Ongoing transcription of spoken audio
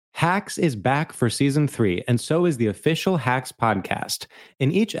Hacks is back for season 3, and so is the official Hacks podcast.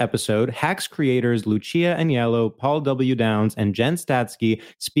 In each episode, Hacks creators Lucia Agnello, Paul W. Downs, and Jen Statsky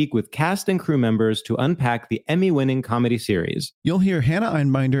speak with cast and crew members to unpack the Emmy-winning comedy series. You'll hear Hannah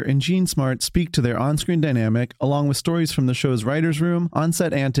Einbinder and Gene Smart speak to their on-screen dynamic, along with stories from the show's writer's room,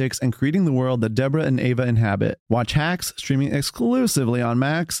 on-set antics, and creating the world that Deborah and Ava inhabit. Watch Hacks, streaming exclusively on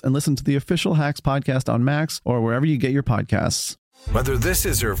Max, and listen to the official Hacks podcast on Max or wherever you get your podcasts. Whether this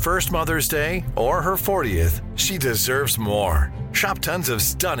is her first Mother's Day or her 40th, she deserves more. Shop tons of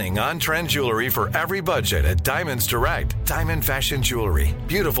stunning on-trend jewelry for every budget at Diamonds Direct. Diamond fashion jewelry,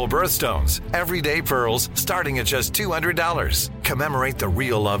 beautiful birthstones, everyday pearls starting at just $200. Commemorate the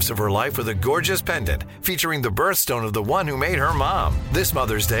real loves of her life with a gorgeous pendant featuring the birthstone of the one who made her mom. This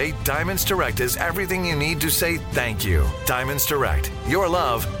Mother's Day, Diamonds Direct is everything you need to say thank you. Diamonds Direct, your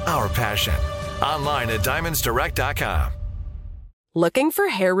love, our passion. Online at diamondsdirect.com. Looking for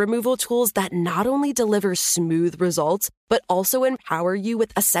hair removal tools that not only deliver smooth results, but also empower you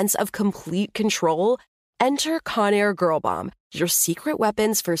with a sense of complete control? Enter Conair Girl Bomb, your secret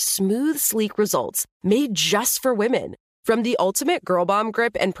weapons for smooth, sleek results, made just for women. From the ultimate Girl Bomb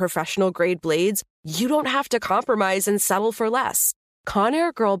grip and professional-grade blades, you don't have to compromise and settle for less.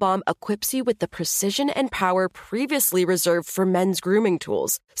 Conair Girl Bomb equips you with the precision and power previously reserved for men's grooming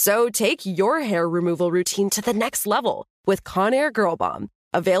tools. So take your hair removal routine to the next level with Conair Girl Bomb.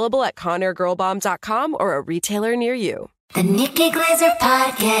 Available at ConairGirlBomb.com or a retailer near you. The Nikki Glazer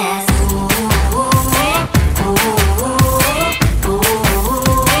Podcast.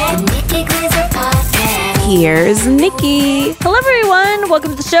 The Nikki Glazer Podcast. Here's Nikki. Hello, everyone. Welcome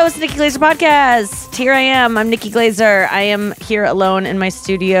to the show. It's the Nikki Glazer Podcast. Here I am. I'm Nikki Glazer. I am here alone in my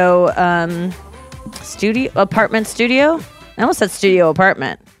apartment studio. I almost said studio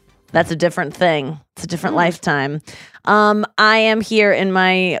apartment. That's a different thing. It's a different lifetime. I am here in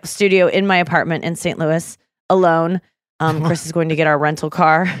my studio in my apartment in St. Louis alone. Chris is going to get our rental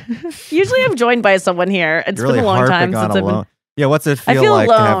car. Usually I'm joined by someone here. It's You're been really a long time harping since on I've alone. been. Yeah, what's it I feel feel like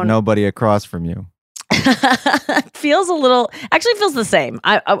to have alone. nobody across from you? Feels a little. Actually, feels the same.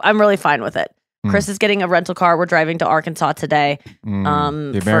 I'm really fine with it. Chris is getting a rental car. We're driving to Arkansas today.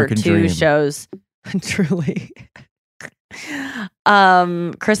 The For American 2 dream. shows. Truly.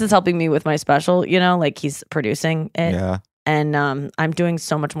 Chris is helping me with my special, like he's producing it. Yeah. And I'm doing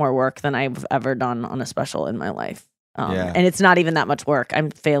so much more work than I've ever done on a special in my life. Yeah. And it's not even that much work. I'm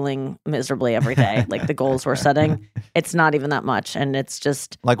failing miserably every day. Like the goals we're setting, it's not even that much. And it's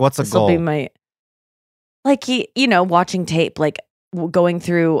just Like, what's a this will goal? be my, like, watching tape, like going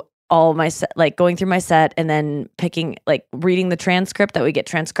through all my set, like going through my set and then picking, like reading the transcript that we get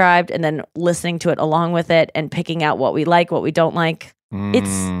transcribed and then listening to it along with it and picking out what we like, what we don't like. It's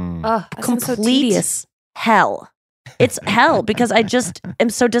complete hell. It's hell because I just am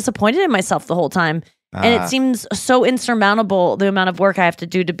so disappointed in myself the whole time. And it seems so insurmountable, the amount of work I have to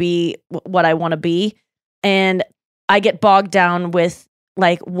do to be what I want to be. And I get bogged down with,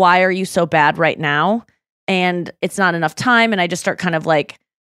 like, why are you so bad right now? And it's not enough time. And I just start kind of like,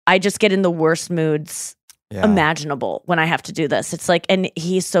 I just get in the worst moods imaginable when I have to do this. It's like, and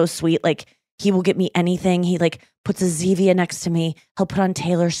he's so sweet. Like, he will get me anything. He like puts a Zevia next to me. He'll put on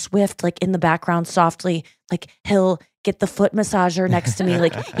Taylor Swift, like in the background softly. Like he'll get the foot massager next to me.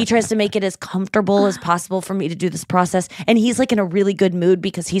 Like he tries to make it as comfortable as possible for me to do this process. And he's like in a really good mood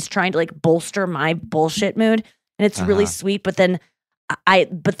because he's trying to like bolster my bullshit mood. And it's really sweet. But then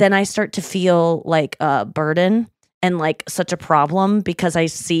I start to feel like a burden and like such a problem because I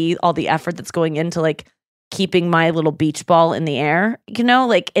see all the effort that's going into like keeping my little beach ball in the air,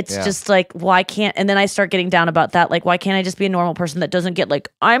 like it's just like, why can't, and then I start getting down about that. Like, why can't I just be a normal person that doesn't get like,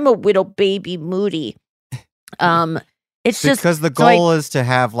 I'm a little baby moody. It's just because the goal is to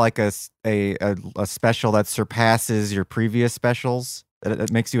have like a special that surpasses your previous specials.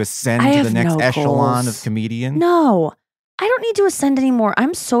 That makes you ascend to the next echelon of comedian. No, I don't need to ascend anymore.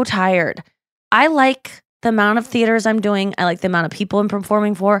 I'm so tired. I like the amount of theaters I'm doing. I like the amount of people I'm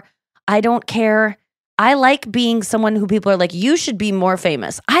performing for. I don't care. I like being someone who people are like, you should be more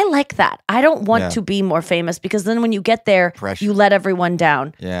famous. I like that. I don't want to be more famous because then when you get there, you let everyone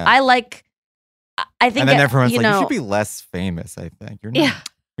down. Yeah. I think, and then everyone's like, you should be less famous. I think you're not.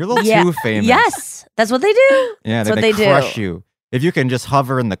 You're a little too famous. Yes, that's what they do. Yeah, that's they crush you. If you can just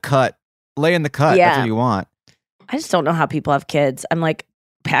hover in the cut, lay in the cut. That's what you want. I just don't know how people have kids. I'm like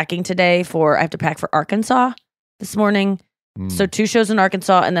packing today I have to pack for Arkansas this morning. So 2 shows in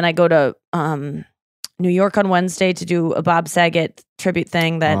Arkansas, and then I go to New York on Wednesday to do a Bob Saget tribute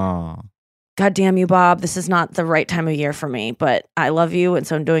thing that, God damn you, Bob, this is not the right time of year for me, but I love you, and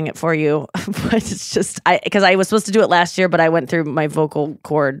so I'm doing it for you. But it's just, because I was supposed to do it last year, but I went through my vocal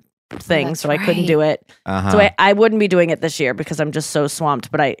cord thing, so I couldn't do it. So I wouldn't be doing it this year because I'm just so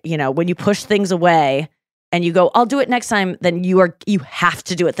swamped. But when you push things away and you go, I'll do it next time, then you have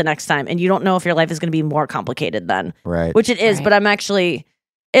to do it the next time. And you don't know if your life is going to be more complicated then. Right. Which it is, but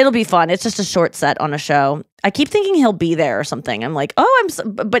it'll be fun. It's just a short set on a show. I keep thinking he'll be there or something. I'm like,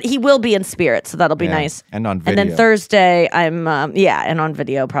 but he will be in spirit, so that'll be nice. And on video. And then Thursday, I'm, and on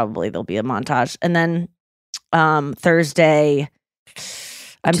video probably there'll be a montage. And then Thursday,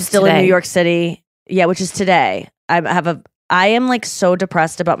 I'm still in New York City. Yeah, which is today. I am like so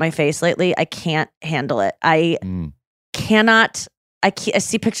depressed about my face lately. I can't handle it. I cannot. I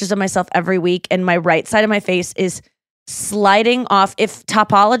see pictures of myself every week, and my right side of my face is sliding off. If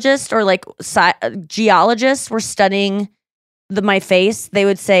topologists or like geologists were studying my face, they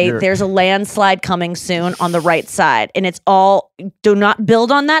would say there's a landslide coming soon on the right side, and it's all, do not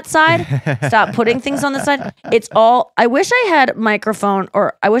build on that side. Stop putting things on the side. It's all, I wish I had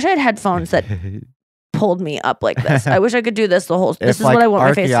I wish I had headphones that pulled me up like this. I wish I could do this this is what I want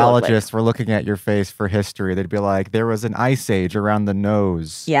my face to look like. Archaeologists were looking at your face for history, they'd be like, there was an ice age around the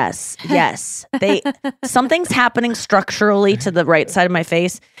nose. Yes. Something's happening structurally to the right side of my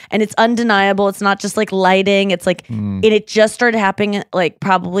face, and it's undeniable. It's not just like lighting. It's like, it just started happening like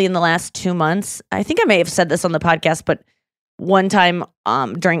probably in the last 2 months. I think I may have said this on the podcast, but one time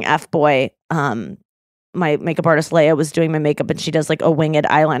during F-Boy, my makeup artist Leia was doing my makeup, and she does like a winged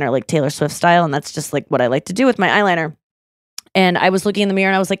eyeliner, like Taylor Swift style. And that's just like what I like to do with my eyeliner. And I was looking in the mirror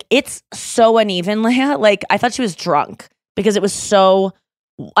and I was like, it's so uneven, Leia. Like I thought she was drunk because it was so,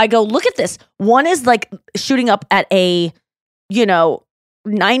 I go, look at this. One is like shooting up at a,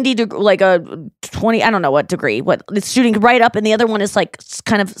 90 degree, like a 20, I don't know what degree, what it's shooting right up. And the other one is like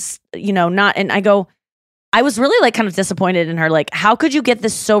kind of, not. And I go, I was really like kind of disappointed in her. Like, how could you get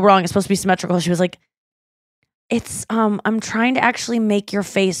this so wrong? It's supposed to be symmetrical. She was like, it's I'm trying to actually make your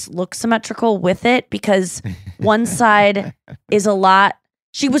face look symmetrical with it because one side is a lot.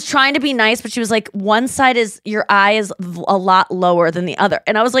 She was trying to be nice, but she was like, one side is, your eye is a lot lower than the other.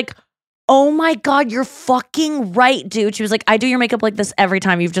 And I was like, oh my God, you're fucking right, dude. She was like, I do your makeup like this every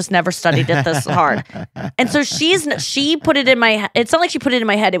time. You've just never studied it this hard. And so she put it in my head. It's not like she put it in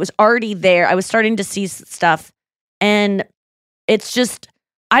my head. It was already there. I was starting to see stuff. And it's just,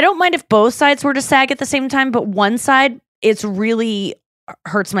 I don't mind if both sides were to sag at the same time, but one side, it's really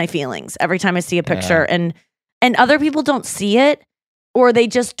hurts my feelings every time I see a picture. And other people don't see it, or they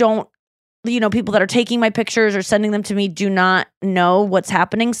just don't, people that are taking my pictures or sending them to me do not know what's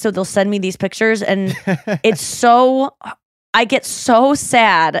happening. So they'll send me these pictures, and I get so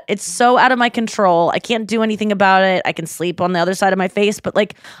sad. It's so out of my control. I can't do anything about it. I can sleep on the other side of my face, but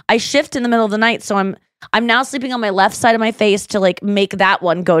like I shift in the middle of the night. So I'm now sleeping on my left side of my face to like make that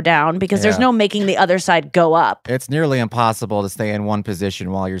one go down because there's no making the other side go up. It's nearly impossible to stay in one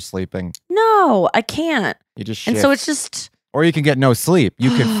position while you're sleeping. No, I can't. You just shift. And so it's just... Or you can get no sleep. You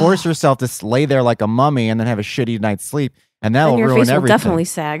can force yourself to lay there like a mummy and then have a shitty night's sleep. And that'll ruin everything. Your face will definitely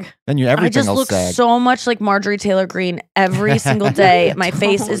sag. Then everything will sag. I just look so much like Marjorie Taylor Greene every single day. My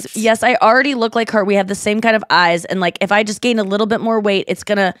face is... Yes, I already look like her. We have the same kind of eyes. And like if I just gain a little bit more weight, it's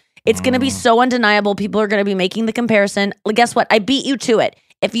going to be so undeniable. People are going to be making the comparison. Well, guess what? I beat you to it.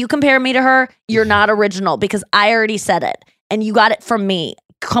 If you compare me to her, you're not original because I already said it. And you got it from me.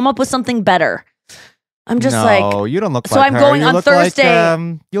 Come up with something better. I'm just No, you don't look like her. So I'm going on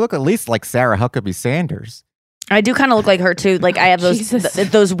Thursday. You look at least like Sarah Huckabee Sanders. I do kind of look like her too. Like I have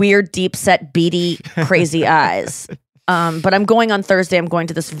those weird, deep set, beady, crazy eyes. But I'm going on Thursday. I'm going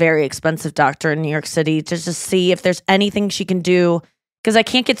to this very expensive doctor in New York City to just see if there's anything she can do. Because I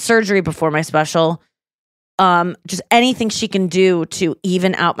can't get surgery before my special. Just anything she can do to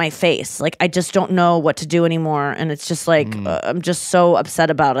even out my face. Like, I just don't know what to do anymore. And it's just like, I'm just so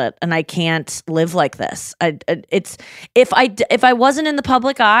upset about it. And I can't live like this. If I wasn't in the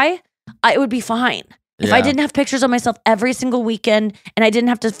public eye, it would be fine. If I didn't have pictures of myself every single weekend and I didn't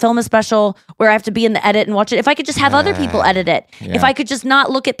have to film a special where I have to be in the edit and watch it, if I could just have other people edit it, if I could just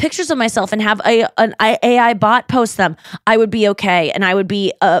not look at pictures of myself and have an AI bot post them, I would be okay and I would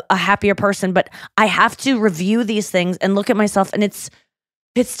be a happier person. But I have to review these things and look at myself, and it's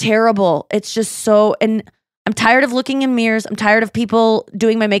terrible. It's just so... And I'm tired of looking in mirrors. I'm tired of people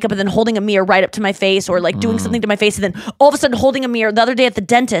doing my makeup and then holding a mirror right up to my face, or like doing something to my face and then all of a sudden holding a mirror. The other day at the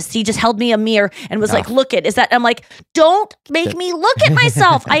dentist, he just held me a mirror and was like, look it, is that? I'm like, don't make me look at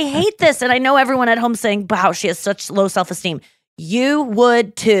myself. I hate this. And I know everyone at home saying, wow, she has such low self-esteem. You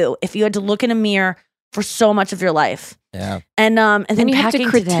would too if you had to look in a mirror for so much of your life. Yeah. And then you have to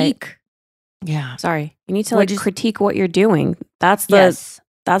critique. Today, yeah. Sorry. You need to critique what you're doing.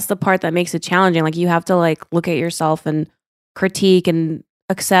 That's the part that makes it challenging. Like you have to like look at yourself and critique and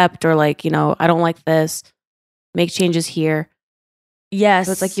accept or like, I don't like this, make changes here. Yes.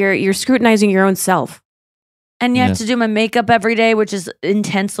 So it's like you're scrutinizing your own self. And you have to do my makeup every day, which is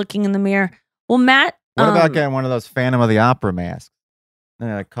intense looking in the mirror. Well, Matt. What about getting one of those Phantom of the Opera masks?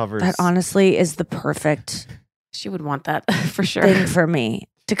 That covers. That honestly is the perfect She would want that for sure. thing for me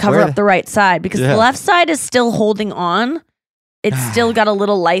to cover up the right side because the left side is still holding on. It's still got a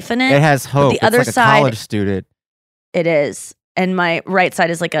little life in it. It has hope. The other like side, a college student. It is. And my right side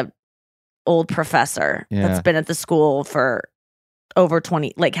is like a old professor that's been at the school for over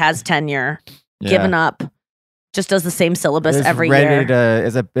 20, like has tenure, given up, just does the same syllabus every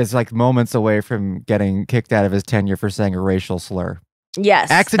year. Is like moments away from getting kicked out of his tenure for saying a racial slur.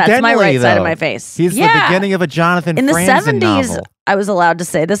 Yes, accidentally. That's my right side of my face. He's the beginning of a Jonathan in the Franzen 70s. novel. I was allowed to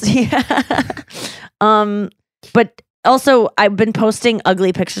say this. But also, I've been posting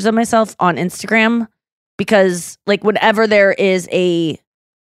ugly pictures of myself on Instagram because, like, whenever there is a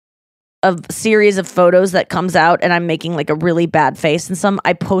series of photos that comes out and I'm making like a really bad face in some,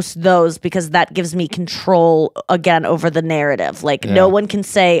 I post those because that gives me control again over the narrative. Like no one can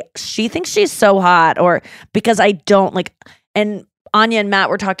say she thinks she's so hot or because I don't like. And Anya and Matt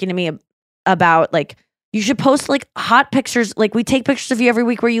were talking to me about like, you should post like hot pictures. Like we take pictures of you every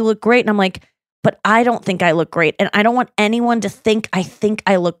week where you look great. And I'm like, but I don't think I look great. And I don't want anyone to think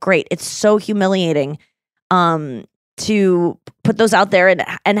I look great. It's so humiliating. To put those out there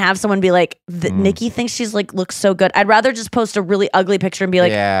and have someone be like, Nikki thinks she's like looks so good. I'd rather just post a really ugly picture and be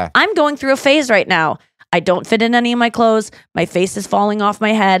like, I'm going through a phase right now. I don't fit in any of my clothes. My face is falling off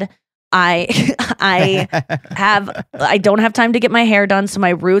my head. I don't have time to get my hair done, so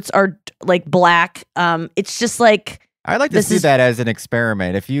my roots are like black. It's just like I like to see that as an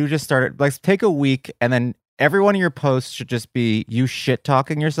experiment. If you just started, like, take a week and then every one of your posts should just be you shit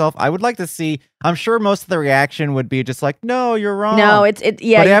talking yourself. I would like to see. I'm sure most of the reaction would be just like, "No, you're wrong." No, but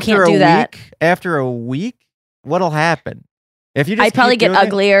you can't do that. After a week, what'll happen? If you just I'd probably get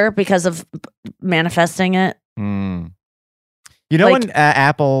uglier because of manifesting it. You know, like, when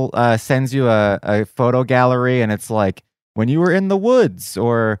Apple sends you a photo gallery and it's like when you were in the woods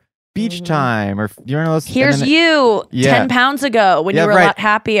or beach time, or you're in those. Here's you 10 pounds ago when you were a lot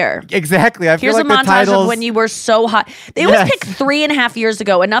happier. Exactly. Here's a montage of when you were so hot. They always pick 3.5 years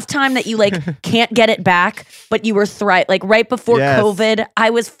ago, enough time that you like can't get it back, but you were like right before COVID. I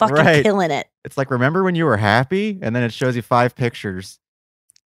was fucking killing it. It's like, remember when you were happy, and then it shows you 5 pictures.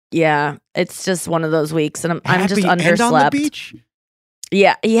 Yeah, it's just one of those weeks, and I'm just underslept. And on the beach.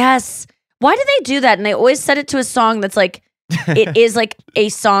 Yeah. Yes. Why do they do that? And they always set it to a song that's like. It is like a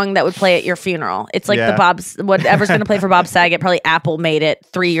song that would play at your funeral. It's like whatever's going to play for Bob Saget. Probably Apple made it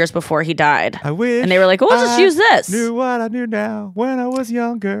 3 years before he died. I wish. And they were like, "We'll just use this." Knew what I knew now when I was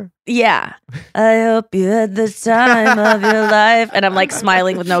younger. Yeah. I hope you had the time of your life. And I'm like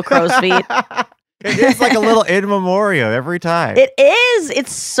smiling with no crow's feet. It is like a little in memoriam every time. It is.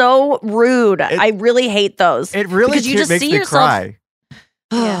 It's so rude. I really hate those. It really because you just makes see me yourself. Cry.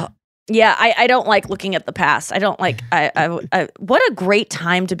 Yeah. Yeah, I don't like looking at the past. I don't like, what a great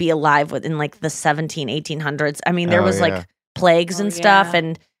time to be alive in like the 1800s. I mean, there was like plagues and stuff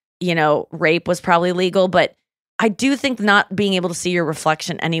and, rape was probably legal. But I do think not being able to see your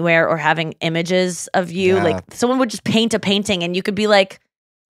reflection anywhere or having images of you, like someone would just paint a painting and you could be like,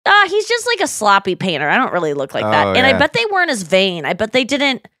 he's just like a sloppy painter. I don't really look like that. And I bet they weren't as vain. I bet they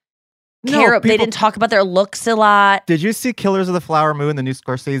didn't. They didn't talk about their looks a lot. Did you see Killers of the Flower Moon, the new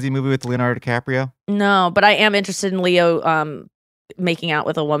Scorsese movie with Leonardo DiCaprio? No, but I am interested in Leo making out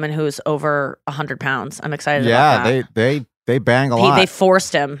with a woman who's over 100 pounds. I'm excited about that. Yeah, they bang a lot. They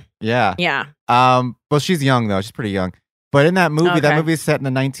forced him. Yeah. Yeah. Well, she's young, though. She's pretty young. But in that movie, that movie is set in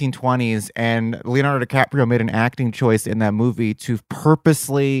the 1920s, and Leonardo DiCaprio made an acting choice in that movie to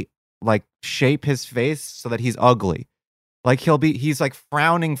purposely, like, shape his face so that he's ugly. Like he's like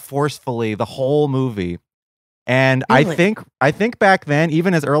frowning forcefully the whole movie. And really? I think back then,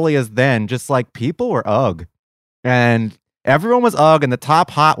 even as early as then, just like people were ugh. And everyone was ugh, and the top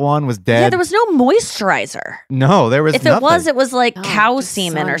hot one was dead. Yeah, there was no moisturizer. No, there was nothing. It was like cow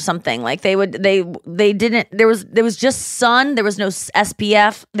semen or something. Like they didn't there was just sun, there was no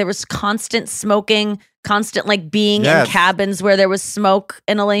SPF, there was constant smoking, constant like being in cabins where there was smoke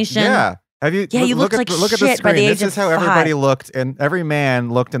inhalation. Yeah. Have you? Yeah, you look like look shit at the screen. by the age This is how everybody looked, and every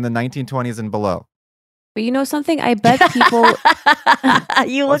man looked in the 1920s and below. But you know something? I bet people.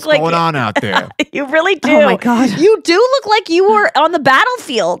 You look What's like going on out there? You really do. Oh my god, you do look like you were on the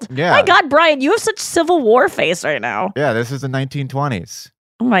battlefield. Yeah. My God, Brian, you have such Civil War face right now. Yeah, this is the 1920s.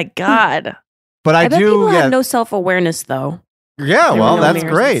 Oh my God. But I bet do. People have no self-awareness though. Yeah, well, that's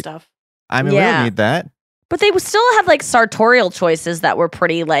great. Stuff. I mean, we don't need that. But they would still have like sartorial choices that were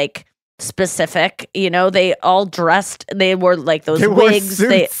pretty like specific. You know, they all dressed. They wore like those wigs.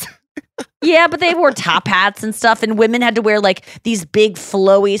 Yeah, but they wore top hats and stuff, and women had to wear like these big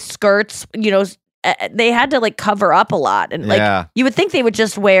flowy skirts. You know, they had to like cover up a lot, and like you would think they would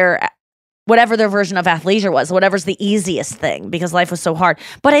just wear whatever their version of athleisure was, whatever's the easiest thing, because life was so hard.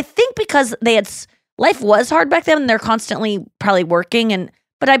 But I think because life was hard back then, and they're constantly probably working,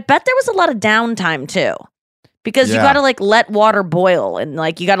 but I bet there was a lot of downtime too, because you got to like let water boil, and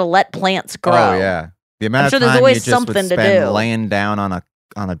like you got to let plants grow. Oh yeah, the amount of time there's always you just something would to spend do. laying down on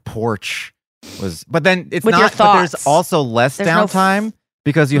a porch was, but then it's With your not. But there's thoughts. also less There's no downtime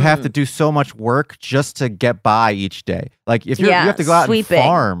because you have to do so much work just to get by each day. Like if you have to go out sweeping. and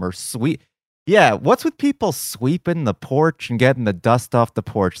farm or sweep. Yeah, what's with people sweeping the porch and getting the dust off the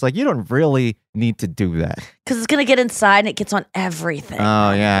porch? Like, you don't really need to do that. Because it's going to get inside and it gets on everything.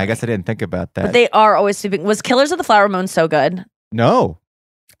 Oh, yeah, I guess I didn't think about that. But they are always sweeping. Was Killers of the Flower Moon so good? No.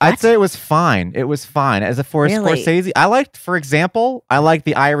 I'd say it was fine. It was fine. As a Scorsese, for example, I liked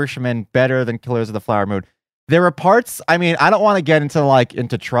The Irishman better than Killers of the Flower Moon. There were parts, I mean, I don't want to get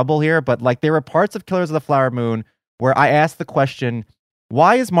into trouble here, but like there were parts of Killers of the Flower Moon where I asked the question,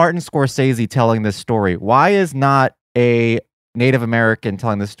 why is Martin Scorsese telling this story? Why is not a Native American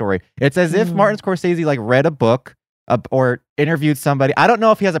telling this story? It's as if Martin Scorsese like read a book or interviewed somebody. I don't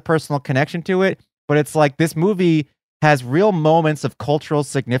know if he has a personal connection to it, but it's like this movie has real moments of cultural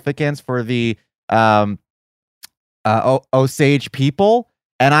significance for the Osage people,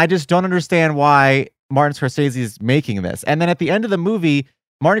 and I just don't understand why Martin Scorsese is making this. And then at the end of the movie,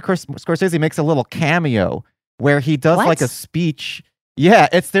 Martin Scorsese makes a little cameo where he does like a speech. Yeah,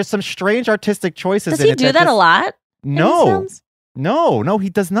 there's some strange artistic choices. Does he do that a lot? No, he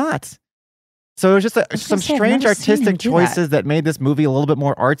does not. So it was just some strange artistic choices that made this movie a little bit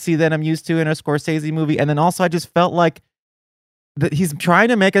more artsy than I'm used to in a Scorsese movie. And then also I just felt like he's trying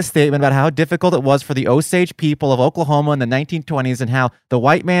to make a statement about how difficult it was for the Osage people of Oklahoma in the 1920s and how the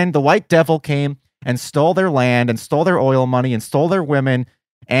white devil came and stole their land and stole their oil money and stole their women.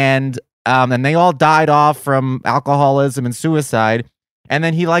 And they all died off from alcoholism and suicide. And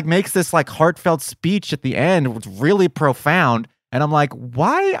then he like makes this like heartfelt speech at the end. It's really profound. And I'm like,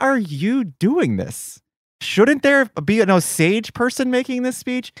 why are you doing this? Shouldn't there be an Osage person making this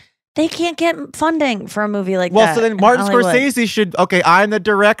speech? They can't get funding for a movie like that. Well, so then Martin Scorsese should, okay, I'm the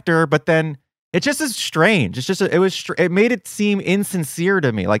director, but then it just is strange. It's just, it made it seem insincere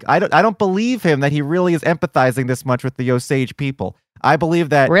to me. Like, I don't believe him that he really is empathizing this much with the Osage people. I believe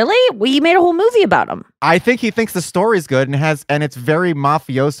that. Really? Well, he made a whole movie about him. I think he thinks the story's good and it's very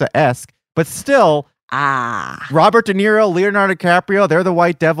mafiosa-esque, but still. Robert De Niro, Leonardo DiCaprio, they're the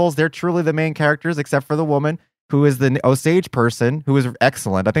white devils. They're truly the main characters, except for the woman who is the Osage person, who is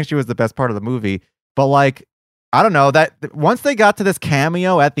excellent. I think she was the best part of the movie. But like, I don't know, that once they got to this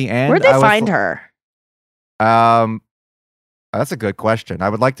cameo at the end, where'd they find her? That's a good question. I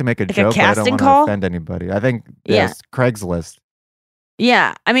would like to make a joke, but I don't want to offend anybody. I think yes, Craigslist.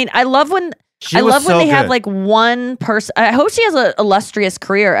 Yeah, I mean, I love when they have like one person. I hope she has an illustrious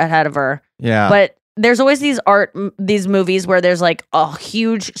career ahead of her. Yeah, but there's always these movies where there's like a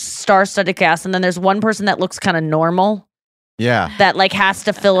huge star-studded cast, and then there's one person that looks kind of normal. Yeah, that like has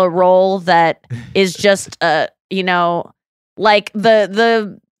to fill a role that is just like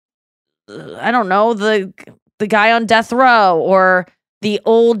the I don't know, the guy on death row or the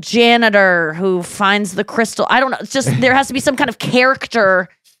old janitor who finds the crystal. I don't know. It's just there has to be some kind of character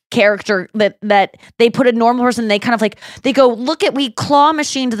that they put a normal person. They kind of like they go, look at, we claw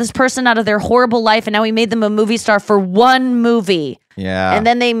machined this person out of their horrible life, and now we made them a movie star for one movie. Yeah, and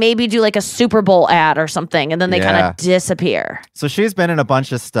then they maybe do like a Super Bowl ad or something, and then they kind of disappear. So she's been in a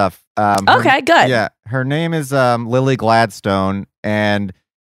bunch of stuff. Okay, good. Yeah, her name is Lily Gladstone, and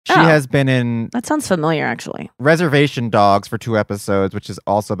she has been in. That sounds familiar, actually. Reservation Dogs for 2 episodes, which is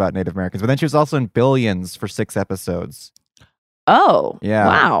also about Native Americans. But then she was also in Billions for 6 episodes. Oh, yeah!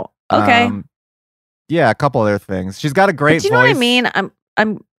 Wow. Okay. Yeah, a couple other things. She's got a great voice. Do you know what I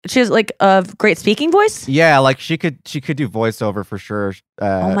mean? She has like a great speaking voice. Yeah, like she could do voiceover for sure.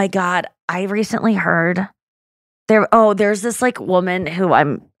 Oh my God! I recently heard there's this like woman who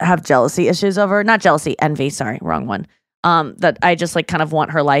have jealousy issues over. Not jealousy, envy. Sorry, wrong one. That I just like kind of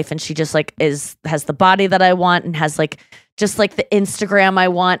want her life, and she just like has the body that I want, and has like just like the Instagram I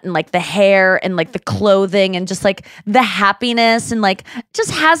want, and like the hair and like the clothing and just like the happiness, and like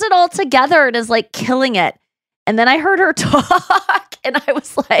just has it all together and is like killing it. And then I heard her talk, and I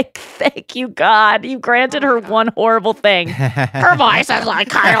was like, thank you, God. You granted her one horrible thing. Her voice is like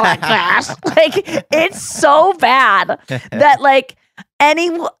kind of like this. Like, it's so bad that like,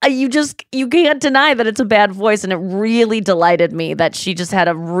 you can't deny that it's a bad voice. And it really delighted me that she just had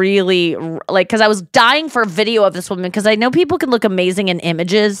a really, like, because I was dying for a video of this woman, because I know people can look amazing in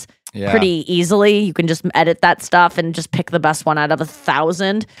images pretty easily. You can just edit that stuff and just pick the best one out of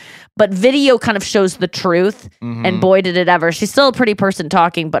 1,000. But video kind of shows the truth. And boy, did it ever. She's still a pretty person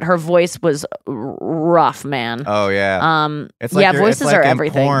talking, but her voice was rough, man. Oh, yeah. It's like voices it's like are in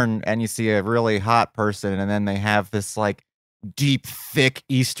everything. porn, and you see a really hot person, and then they have this like deep, thick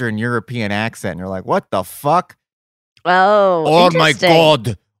Eastern European accent, and you're like, what the fuck? Oh my interesting.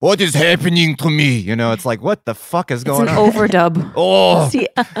 God. What is happening to me? You know, it's like, what the fuck is going It's an on? overdub. Oh, See,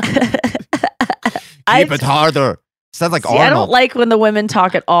 keep it harder. Sounds like Arnold. I don't like when the women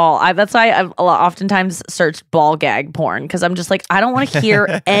talk at all. That's why I've oftentimes searched ball gag porn, because I'm just like, I don't want to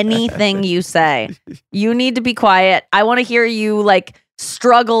hear anything you say. You need to be quiet. I want to hear you like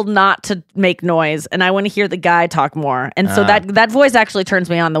struggle not to make noise, and I want to hear the guy talk more. And so that voice actually turns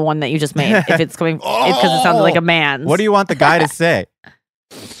me on, the one that you just made, if it's coming because it sounded like a man's. What do you want the guy to say?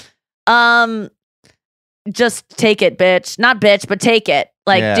 Just take it, bitch. Not bitch, but take it.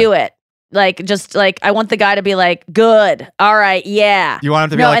 Like, do it. Like, just like, I want the guy to be like, good. All right. Yeah. You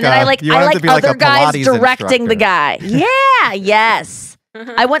want him to be like, and then I like other guys directing the guy. Yeah. Yes.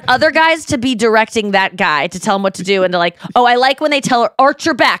 I want other guys to be directing that guy to tell him what to do, and to like, oh, I like when they tell her, arch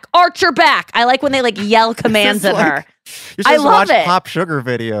your back. I like when they like yell commands at her. I love it. Pop Sugar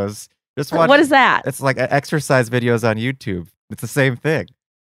videos. Just watch. What is that? It's like exercise videos on YouTube. It's the same thing.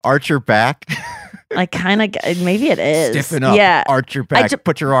 Arch your back. I kind of, maybe it is. Stiffen up. Yeah. Arch your back.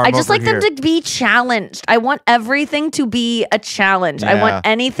 Put your arm over I just like here. them to be challenged. I want everything to be a challenge. I want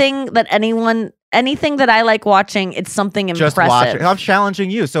anything that I like watching, it's something impressive. Just watch it. I'm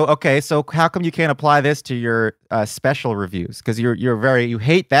challenging you. So, okay. So how come you can't apply this to your special reviews? Because you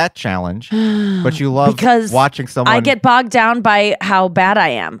hate that challenge, but you love watching someone. I get bogged down by how bad I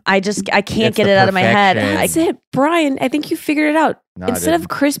am. I can't get it out of my head. That's it. Brian, I think you figured it out. No, Instead of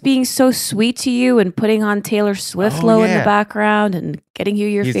Chris being so sweet to you and putting on Taylor Swift low in the background and getting you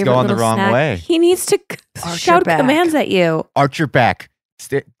your He's favorite going the little wrong snack, way. he needs to shout commands at you. Arch your back.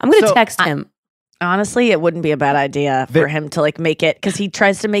 I'm going to text him. Honestly, it wouldn't be a bad idea for him to like make it, because he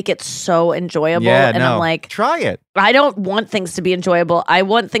tries to make it so enjoyable. Yeah, and I'm like, try it. I don't want things to be enjoyable. I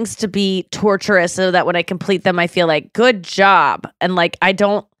want things to be torturous, so that when I complete them, I feel like, good job. And like,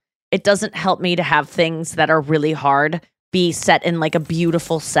 it doesn't help me to have things that are really hard be set in like a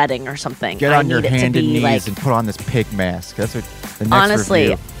beautiful setting or something. Get on your hand and knees and put on this pig mask. That's what the next honestly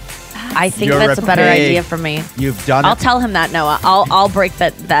review. I think You're that's a better pig. idea for me. You've done I'll it. tell him that, Noah. I'll break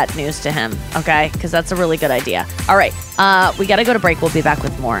that news to him, okay? Because that's a really good idea. All right, we got to go to break. We'll be back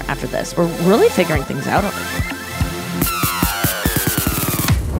with more after this. We're really figuring things out over here.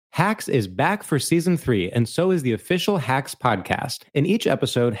 Hacks is back for season 3, and so is the official Hacks podcast. In each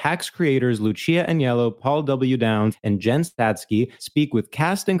episode, Hacks creators Lucia Agnello, Paul W. Downs, and Jen Statsky speak with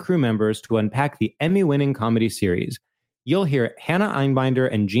cast and crew members to unpack the Emmy-winning comedy series. You'll hear Hannah Einbinder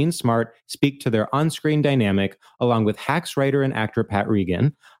and Jean Smart speak to their on-screen dynamic, along with Hacks writer and actor Pat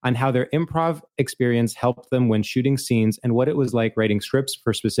Regan, on how their improv experience helped them when shooting scenes and what it was like writing scripts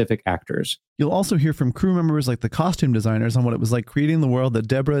for specific actors. You'll also hear from crew members like the costume designers on what it was like creating the world that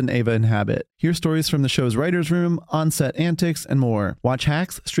Deborah and Ava inhabit. Hear stories from the show's writer's room, on-set antics, and more. Watch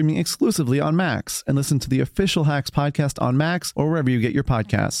Hacks streaming exclusively on Max, and listen to the official Hacks podcast on Max or wherever you get your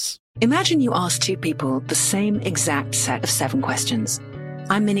podcasts. Imagine you ask two people the same exact set of 7 questions.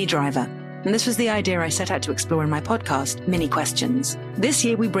 I'm Minnie Driver, and this was the idea I set out to explore in my podcast, Mini Questions. This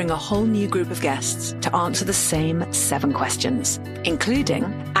year, we bring a whole new group of guests to answer the same 7 questions, including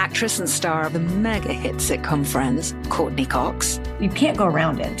actress and star of the mega hit sitcom Friends, Courtney Cox. You can't go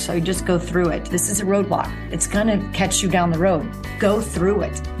around it, so you just go through it. This is a roadblock. It's gonna catch you down the road. Go through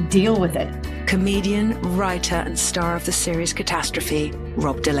it. Deal with it. Comedian, writer, and star of the series Catastrophe,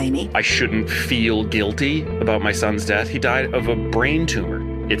 Rob Delaney. I shouldn't feel guilty about my son's death. He died of a brain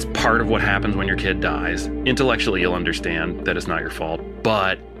tumor. It's part of what happens when your kid dies. Intellectually, you'll understand that it's not your fault,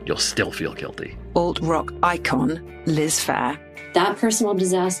 but you'll still feel guilty. Alt-rock icon, Liz Phair. That personal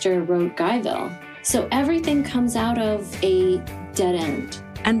disaster wrote Guyville. So everything comes out of a dead end.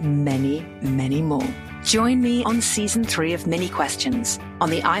 And many, many more. Join me on season 3 of Mini Questions on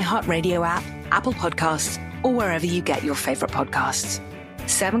the iHeartRadio app, Apple Podcasts, or wherever you get your favorite podcasts.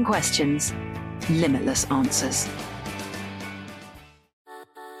 7 questions, limitless answers.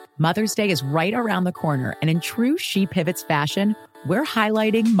 Mother's Day is right around the corner, and in true She Pivots fashion, we're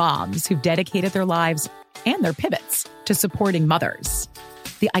highlighting moms who've dedicated their lives and their pivots to supporting mothers.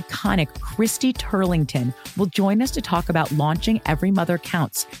 The iconic Christy Turlington will join us to talk about launching Every Mother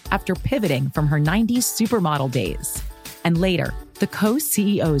Counts after pivoting from her 90s supermodel days. And later, the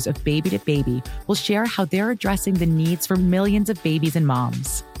co-CEOs of Baby to Baby will share how they're addressing the needs for millions of babies and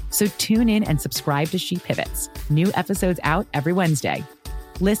moms. So tune in and subscribe to She Pivots. New episodes out every Wednesday.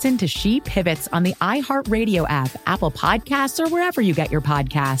 Listen to She Pivots on the iHeartRadio app, Apple Podcasts, or wherever you get your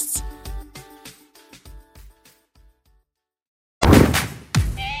podcasts.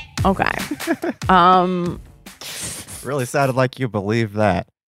 Okay. Really sounded like you believe that.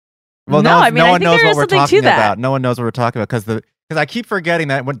 Well, no, I mean, no I one think knows there what is we're something talking to that. about. No one knows what we're talking about because I keep forgetting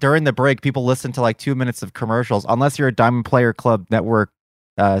that during the break, people listen to like 2 minutes of commercials, unless you're a Diamond Player Club Network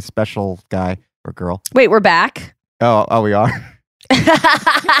special guy or girl. Wait, we're back? Oh, we are?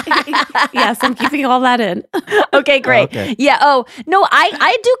 Yes, I'm keeping all that in. Okay, great. Okay. Yeah. Oh, no,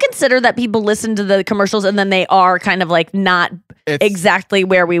 I do consider that people listen to the commercials and then they are kind of like not exactly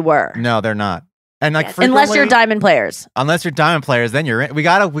where we were. No, they're not. And like Unless you're Diamond Players. Unless you're Diamond Players, then you're in. We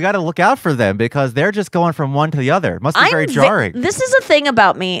gotta look out for them because they're just going from one to the other. It must be very jarring. This is a thing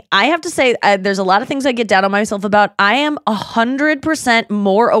about me. I have to say, there's a lot of things I get down on myself about. I am 100%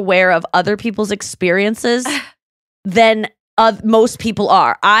 more aware of other people's experiences than most people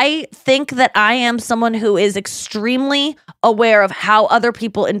are. I think that I am someone who is extremely aware of how other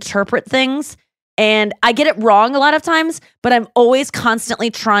people interpret things. And I get it wrong a lot of times, but I'm always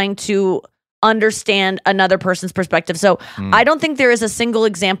constantly trying to understand another person's perspective. So I don't think there is a single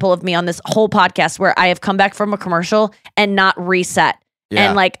example of me on this whole podcast where I have come back from a commercial and not reset. Yeah.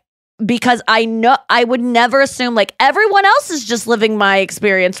 And like, because I know I would never assume like everyone else is just living my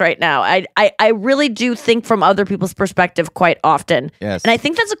experience right now. I really do think from other people's perspective quite often. Yes. And I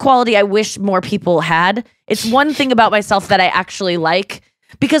think that's a quality I wish more people had. It's one thing about myself that I actually like,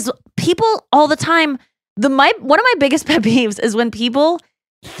 because people all the time, one of my biggest pet peeves is when people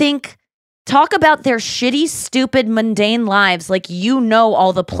talk about their shitty, stupid, mundane lives like you know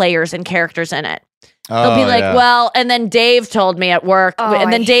all the players and characters in it. They'll be like, well, and then Dave told me at work,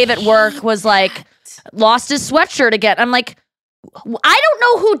 and then Dave at work was like, lost his sweatshirt again. I'm like, I don't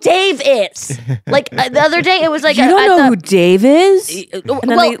know who Dave is. Like the other day, it was like you don't know who Dave is. And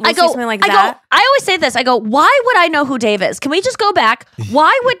then well, I go something like that. I always say this. I go, why would I know who Dave is? Can we just go back?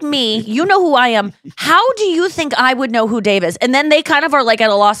 Why would me? You know who I am. How do you think I would know who Dave is? And then they kind of are like at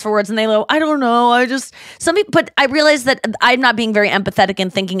a loss for words, and they go, I don't know. But I realize that I'm not being very empathetic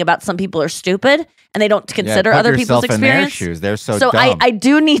and thinking about some people are stupid and they don't consider other people's experience. In their shoes. They're so dumb. dumb. I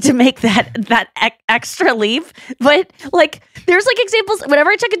do need to make that extra leap. But like, there's like examples. Whenever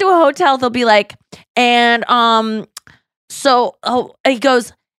I check into a hotel, they'll be like, and he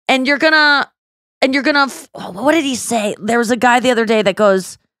goes, and you're gonna. What did he say? There was a guy the other day that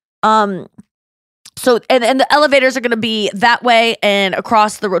goes, so and the elevators are gonna be that way and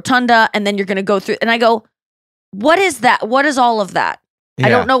across the rotunda, and then you're gonna go through. And I go, what is that? What is all of that? Yeah. I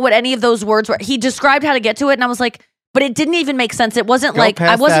don't know what any of those words were. He described how to get to it, and I was like, but it didn't even make sense. It wasn't like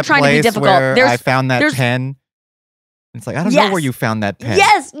I wasn't trying to be difficult. I found that pen. It's like, I don't know where you found that pen.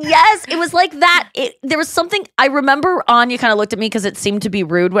 Yes. It was like that. There was something, I remember Anya kind of looked at me because it seemed to be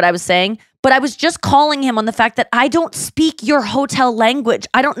rude what I was saying, but I was just calling him on the fact that I don't speak your hotel language.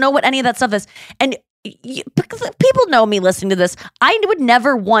 I don't know what any of that stuff is. And people know me listening to this. I would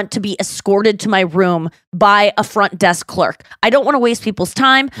never want to be escorted to my room by a front desk clerk. I don't want to waste people's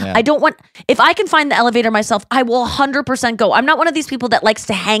time. Yeah. I don't want, if I can find the elevator myself, I will 100% go. I'm not one of these people that likes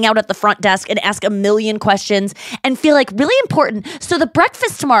to hang out at the front desk and ask a million questions and feel like really important. So the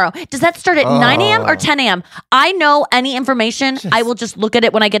breakfast tomorrow, does that start at 9 a.m. or 10 a.m.? I know any information. I will just look at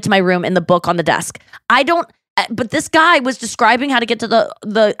it when I get to my room in the book on the desk. I don't, but this guy was describing how to get to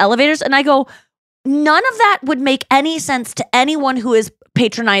the elevators, and I go, none of that would make any sense to anyone who is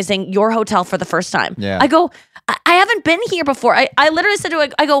patronizing your hotel for the first time. Yeah. I go, I haven't been here before. I literally said to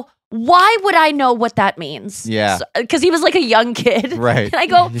him, I go, why would I know what that means? Yeah. Because he was like a young kid. Right. And I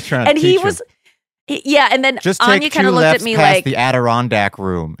go, and he was, yeah. And then just Anya kind of looked at me like, the Adirondack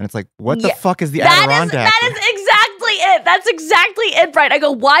room. And it's like, what the fuck is the Adirondack That is exactly it. That's exactly it, Brian. I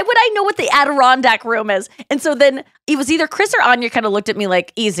go, why would I know what the Adirondack room is? And so then it was either Chris or Anya kind of looked at me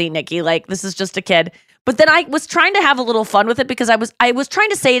like, easy, Nikki, like this is just a kid. But then I was trying to have a little fun with it because I was trying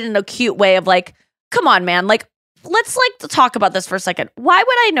to say it in a cute way of like, come on, man, like let's like talk about this for a second. Why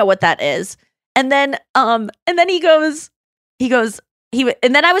would I know what that is? And then he goes,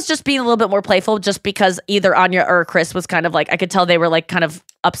 and then I was just being a little bit more playful just because either Anya or Chris was kind of like, I could tell they were like kind of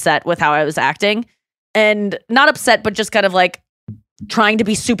upset with how I was acting, and not upset, but just kind of like trying to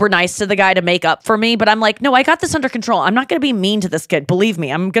be super nice to the guy to make up for me. But I'm like, no, I got this under control. I'm not going to be mean to this kid. Believe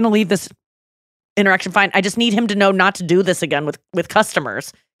me, I'm going to leave this interaction fine. I just need him to know not to do this again with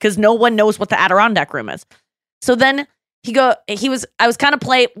customers because no one knows what the Adirondack room is. So then I was kind of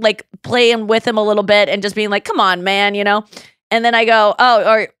playing with him a little bit and just being like, come on, man, you know? And then I go,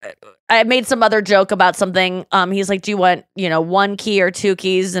 or I made some other joke about something. He's like, do you want, one key or two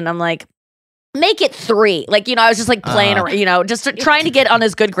keys? And I'm like, make it 3. Like, I was just like playing around, just trying to get on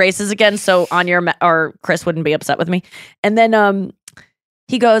his good graces again. So Anya or Chris wouldn't be upset with me. And then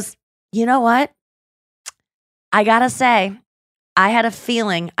he goes, you know what? I gotta say, I had a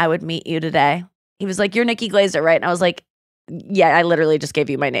feeling I would meet you today. He was like, you're Nikki Glazer, right? And I was like, yeah, I literally just gave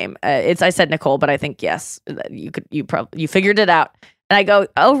you my name. I said Nicole, but I think, yes, you figured it out. And I go,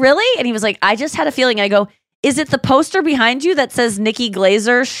 oh, really? And he was like, I just had a feeling. I go, is it the poster behind you that says Nikki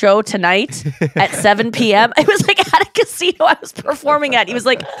Glazer show tonight at 7 p.m.? It was like at a casino I was performing at. He was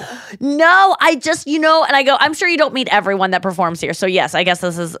like, no, I just, and I go, I'm sure you don't meet everyone that performs here. So yes, I guess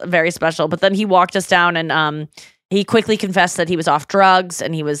this is very special. But then he walked us down and he quickly confessed that he was off drugs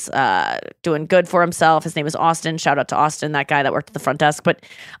and he was doing good for himself. His name was Austin. Shout out to Austin, that guy that worked at the front desk. But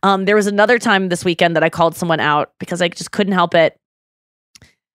there was another time this weekend that I called someone out because I just couldn't help it.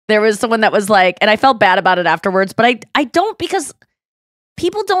 There was someone that was like, and I felt bad about it afterwards, but I don't, because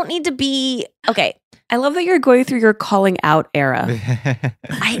people don't need to be, okay. I love that you're going through your calling out era.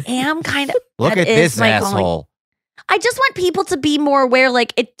 I am kind of. Look at this asshole. Calling. I just want people to be more aware.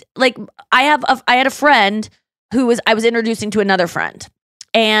 I had a friend who I was introducing to another friend,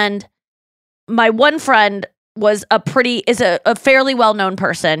 and my one friend is a fairly well-known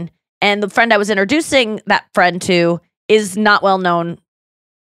person, and the friend I was introducing that friend to is not well-known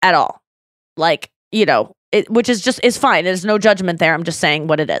at all. Which is fine. There's no judgment there. I'm just saying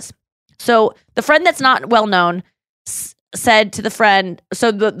what it is. So the friend that's not well-known said to the friend,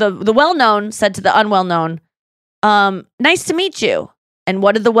 so the well-known said to the unwell-known, nice to meet you. And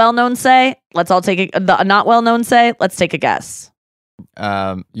what did the well-known say? Let's all take the not well-known say, let's take a guess.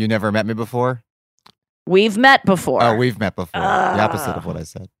 You never met me before? We've met before. Oh, we've met before. The opposite of what I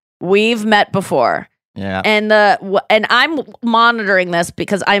said. We've met before. Yeah. And I'm monitoring this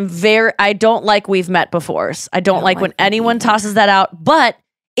because I don't like we've met befores. I don't like when anyone tosses that out. But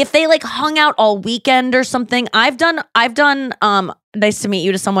if they hung out all weekend or something, I've done nice to meet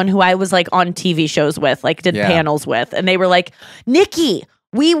you to someone who I was on TV shows with, did panels with, and they were like, Nikki,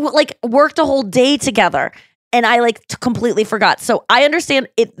 we worked a whole day together, and I completely forgot. So I understand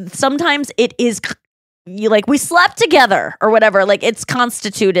it. Sometimes it is we slept together or whatever. It's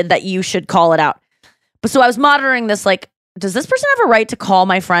constituted that you should call it out. But so I was monitoring this, does this person have a right to call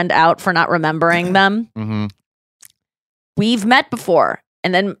my friend out for not remembering them? Mm-hmm. We've met before.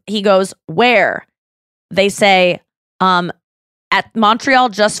 And then he goes, where? They say, at Montreal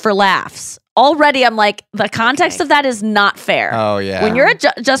Just for Laughs. Already, I'm like, the context of that is not fair. Oh, yeah. When you're at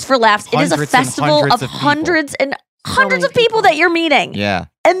Just for Laughs, it is a festival of hundreds and hundreds of people that you're meeting. Yeah.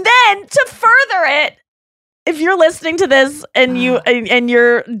 And then to further it, if you're listening to this and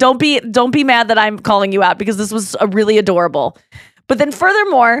you're don't be mad that I'm calling you out because this was really adorable. But then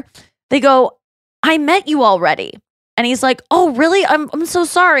furthermore, they go, I met you already. And he's like, oh, really? I'm so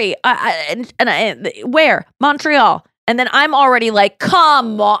sorry. Where? Montreal. And then I'm already like,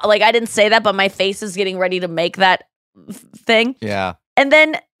 come on. I didn't say that, but my face is getting ready to make that thing. Yeah. And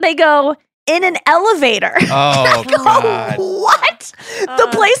then they go, in an elevator. Oh, God. What? The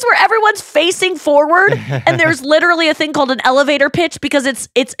place where everyone's facing forward, and there's literally a thing called an elevator pitch because it's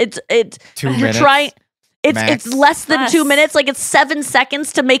 2 minutes. It's less than 2 minutes. It's 7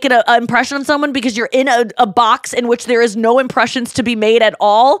 seconds to make it an impression on someone because you're in a box in which there is no impressions to be made at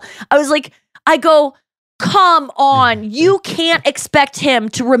all. I go, come on. You can't expect him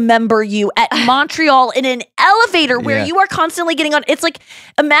to remember you at Montreal in an elevator where you are constantly getting on. It's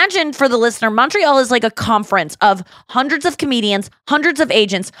imagine for the listener, Montreal is like a conference of hundreds of comedians, hundreds of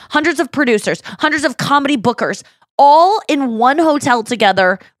agents, hundreds of producers, hundreds of comedy bookers, all in one hotel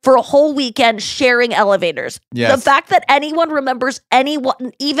together for a whole weekend sharing elevators. Yes. The fact that anyone remembers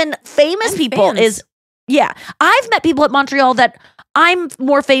anyone, even famous people is, I've met people at Montreal that I'm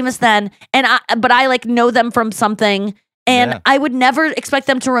more famous than, but I know them from something, and I would never expect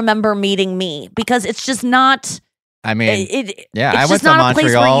them to remember meeting me because it's just not. I mean, it's I went just to not a place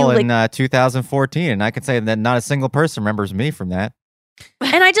where Montreal you, in 2014, and I can say that not a single person remembers me from that.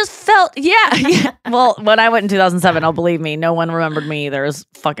 And I just felt, Well, when I went in 2007, believe me, no one remembered me either. It was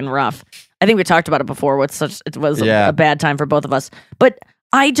fucking rough. I think we talked about it before. It was a bad time for both of us. But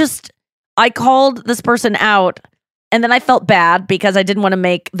I called this person out. And then I felt bad because I didn't want to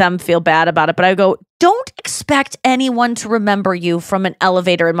make them feel bad about it. But I go, don't expect anyone to remember you from an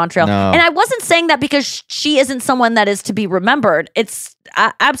elevator in Montreal. No. And I wasn't saying that because she isn't someone that is to be remembered. It's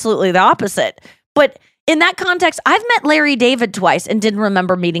absolutely the opposite. But in that context, I've met Larry David twice and didn't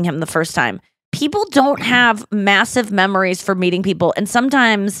remember meeting him the first time. people don't have massive memories for meeting people, and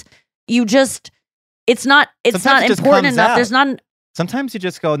sometimes you just it's not important enough. There's not. Sometimes you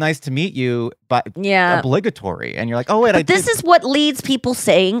just go, nice to meet you, but obligatory. And you're like, oh, wait, but this is what leads people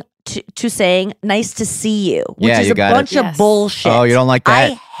saying to saying nice to see you, which is a bunch of bullshit. Oh, you don't like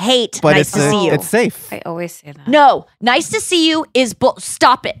that? I hate nice to see you. It's safe. I always say that. No, nice to see you is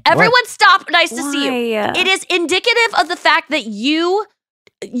stop it. Everyone stop nice to see you. It is indicative of the fact that you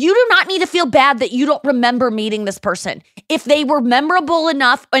do not need to feel bad that you don't remember meeting this person. If they were memorable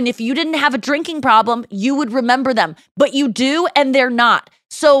enough, and if you didn't have a drinking problem, you would remember them. But you do, and they're not.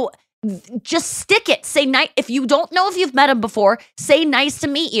 So just stick it. Say nice. If you don't know if you've met them before, say nice to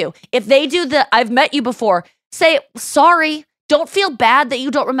meet you. If they do the I've met you before, say sorry. Don't feel bad that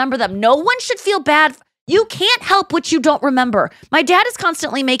you don't remember them. No one should feel bad. You can't help what you don't remember. My dad is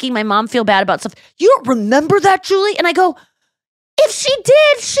constantly making my mom feel bad about stuff. You don't remember that, Julie? And I go, if she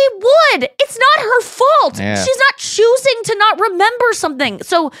did, she would. It's not her fault. Yeah. She's not choosing to not remember something.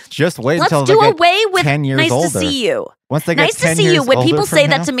 So just wait let's until do they away get with 10 years nice older. To see you. Once they get nice 10 to see years you. When people say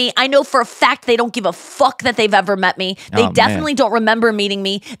now? that to me, I know for a fact they don't give a fuck that they've ever met me. They definitely don't remember meeting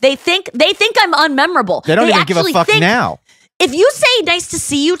me. They think I'm unmemorable. They don't even give a fuck now. If you say nice to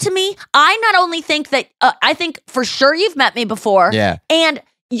see you to me, I not only think that I think for sure you've met me before. Yeah. And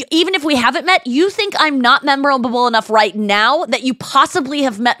even if we haven't met, you think I'm not memorable enough right now that you possibly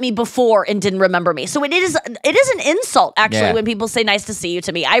have met me before and didn't remember me. So it is an insult, actually, when people say nice to see you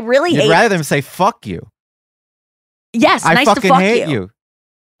to me. I really hate it. You'd rather them say fuck you. Yes, I nice to fucking fuck hate you.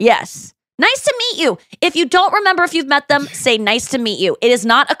 Yes. Nice to meet you. If you don't remember if you've met them, say nice to meet you. It is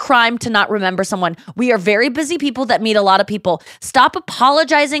not a crime to not remember someone. We are very busy people that meet a lot of people. Stop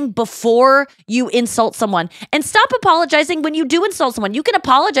apologizing before you insult someone. And stop apologizing when you do insult someone. You can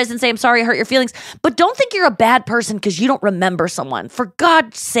apologize and say, I'm sorry I hurt your feelings, but don't think you're a bad person because you don't remember someone. For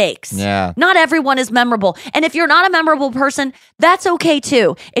God's sakes. Yeah. Not everyone is memorable. And if you're not a memorable person, that's okay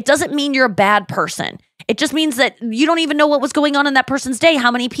too. It doesn't mean you're a bad person. It just means that you don't even know what was going on in that person's day, how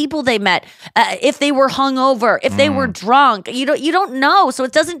many people they met, if they were hungover, if they were drunk. You don't know. So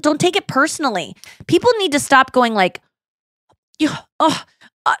don't take it personally. People need to stop going like,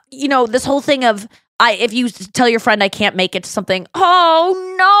 this whole thing of if you tell your friend I can't make it to something,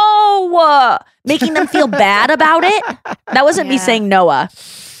 oh no, making them feel bad about it. That wasn't me saying Noah.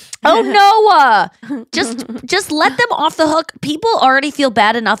 Oh, Noah, just let them off the hook. People already feel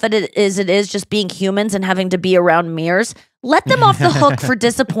bad enough that it is just being humans and having to be around mirrors. Let them off the hook for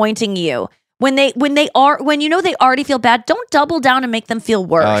disappointing you. When you know they already feel bad, don't double down and make them feel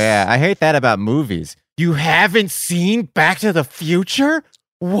worse. Oh yeah, I hate that about movies. You haven't seen Back to the Future?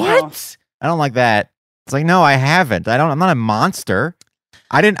 What? No. I don't like that. It's like, no, I haven't. I'm not a monster.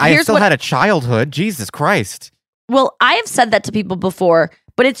 I still had a childhood. Jesus Christ. Well, I have said that to people before.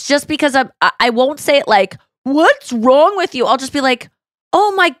 But it's just because I won't say it like, what's wrong with you? I'll just be like,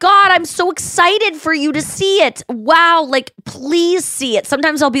 oh my God, I'm so excited for you to see it. Wow, like, please see it.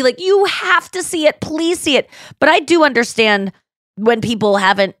 Sometimes I'll be like, you have to see it. Please see it. But I do understand when people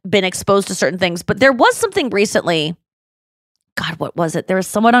haven't been exposed to certain things. But there was something recently. God, what was it? There was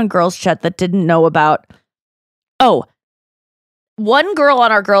someone on Girls Chat that didn't know about. Oh, one girl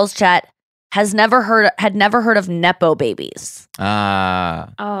on our Girls Chat had never heard of Nepo babies. Oh.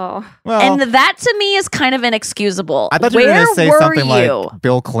 Well, and that to me is kind of inexcusable. I thought you were going to say something like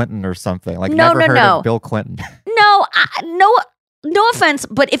Bill Clinton or something. Like never heard of Bill Clinton. No offense,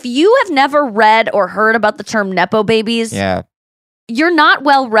 but if you have never read or heard about the term Nepo babies, you're not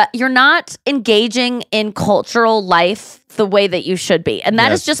you're not engaging in cultural life the way that you should be. And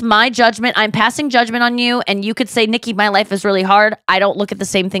that is just my judgment. I'm passing judgment on you. And you could say, Nikki, my life is really hard. I don't look at the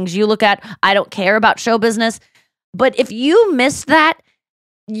same things you look at. I don't care about show business. But if you missed that,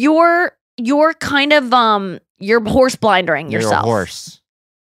 you're kind of you're horse blindering yourself. You're a horse.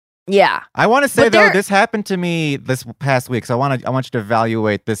 Yeah. I want to say though, this happened to me this past week. So I want you to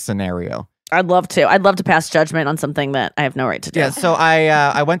evaluate this scenario. I'd love to pass judgment on something that I have no right to do. Yeah. So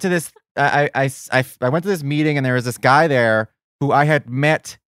I went to this. I went to this meeting and there was this guy there who I had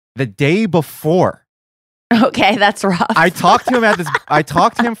met the day before. Okay, that's rough. I talked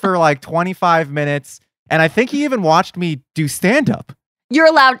to him for like 25 minutes, and I think he even watched me do stand up. You're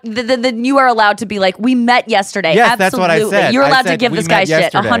allowed. You are allowed to be like, we met yesterday. Yes, absolutely. that's what I said. You're allowed to give this guy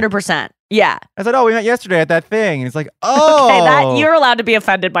shit. 100%. Yeah. I said, oh, we met yesterday at that thing, and he's like, oh. Okay, you're allowed to be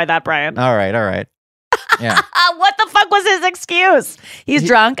offended by that, Brian. All right. Yeah. What the fuck was his excuse? He's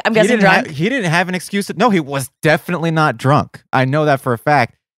drunk. I'm guessing drunk. He didn't have an excuse. No, he was definitely not drunk. I know that for a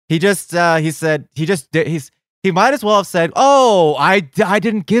fact. He just he might as well have said, "Oh, I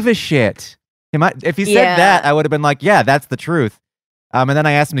didn't give a shit." If he said that, I would have been like, "Yeah, that's the truth." And then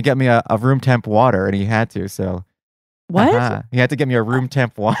I asked him to get me a room temp water, and he had to. So what? He had to get me a room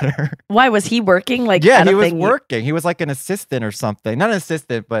temp water. Why was he working? Like yeah, he was working. He was like an assistant or something. Not an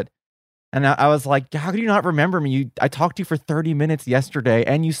assistant, but. And I was like, how could you not remember me? I talked to you for 30 minutes yesterday,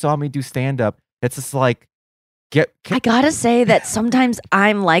 and you saw me do stand up. It's just like, I gotta say that sometimes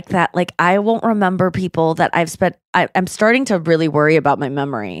I'm like that. Like I won't remember people that I've spent. I'm starting to really worry about my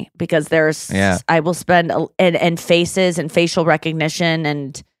memory because I will spend and faces and facial recognition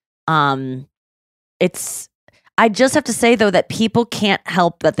and it's. I just have to say though that people can't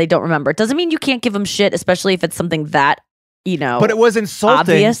help that they don't remember. It doesn't mean you can't give them shit, especially if it's something that. But it was insulting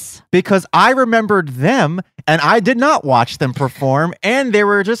obvious. Because I remembered them and I did not watch them perform, and they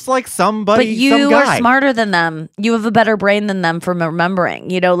were just like somebody. But you are smarter than them. You have a better brain than them for remembering.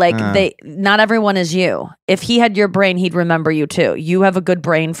 Not everyone is you. If he had your brain, he'd remember you too. You have a good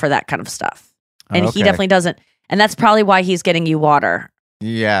brain for that kind of stuff, and he definitely doesn't. And that's probably why he's getting you water.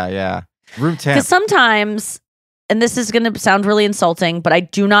 Yeah. Room temp. Because sometimes, and this is going to sound really insulting, but I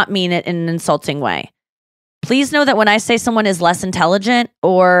do not mean it in an insulting way. Please know that when I say someone is less intelligent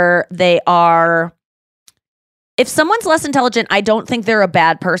or if someone's less intelligent, I don't think they're a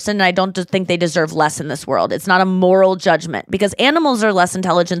bad person. And I don't think they deserve less in this world. It's not a moral judgment because animals are less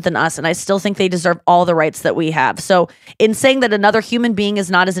intelligent than us. And I still think they deserve all the rights that we have. So in saying that another human being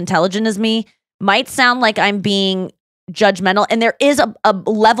is not as intelligent as me might sound like I'm being judgmental. And there is a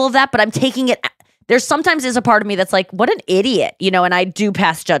level of that, but I'm taking it. There sometimes is a part of me that's like, what an idiot, and I do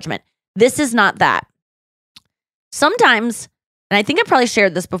pass judgment. This is not that. Sometimes, and I think I probably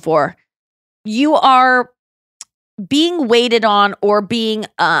shared this before, you are being waited on or being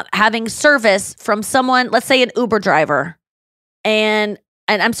having service from someone, let's say an Uber driver. And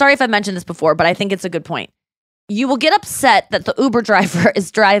I'm sorry if I mentioned this before, but I think it's a good point. You will get upset that the Uber driver is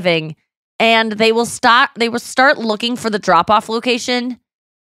driving and they will start looking for the drop-off location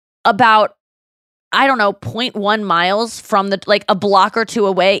about 0.1 miles from a block or two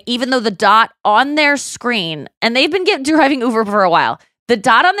away, even though the dot on their screen, and they've been driving Uber for a while, the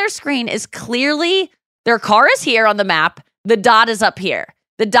dot on their screen is clearly, their car is here on the map, the dot is up here.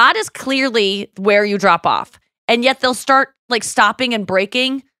 The dot is clearly where you drop off. And yet they'll start stopping and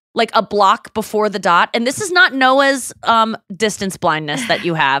braking a block before the dot. And this is not Noah's distance blindness that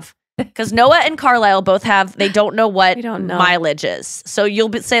you have. Because Noah and Carlisle both they don't know what mileage is. So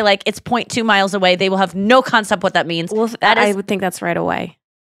you'll say it's 0.2 miles away. They will have no concept what that means. Well, I would think that's right away.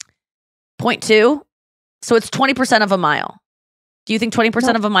 0.2? So it's 20% of a mile. Do you think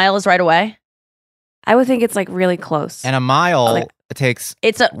 20% of a mile is right away? I would think it's really close. And a mile, it takes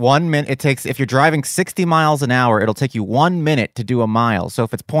 1 minute. It takes, if you're driving 60 miles an hour, it'll take you 1 minute to do a mile. So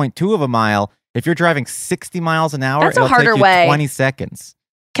if it's 0.2 of a mile, if you're driving 60 miles an hour, it'll take you 20 seconds.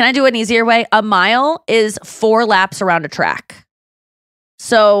 Can I do an easier way? A mile is 4 laps around a track.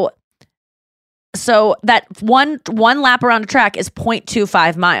 So that one lap around a track is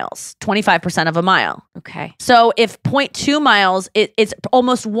 0.25 miles, 25% of a mile. Okay. So if 0.2 miles, it's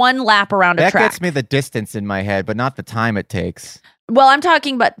almost 1 lap around a track. That gets me the distance in my head, but not the time it takes. Well, I'm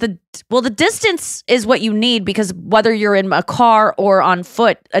talking about the distance is what you need because whether you're in a car or on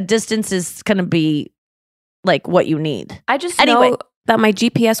foot, a distance is going to be what you need. I just know that my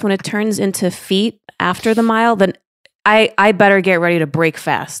GPS, when it turns into feet after the mile, then I better get ready to brake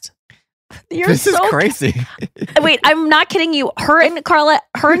fast. This is crazy. Wait, I'm not kidding you. Her and Carla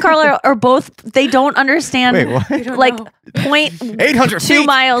are both. They don't understand. Wait, what? 800 feet.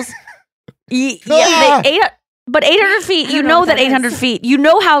 miles. But 800 feet. You know that 800 feet. You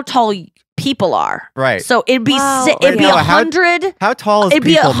know how tall people are, right? So it'd be 100. How tall is it'd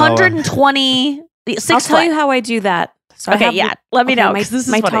be 120. I'll tell you how I do that. So let me know.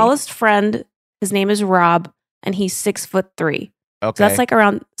 My tallest friend, his name is Rob, and he's 6'3". Okay, so that's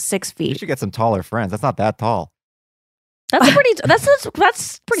around 6 feet. You should get some taller friends. That's not that tall. That's pretty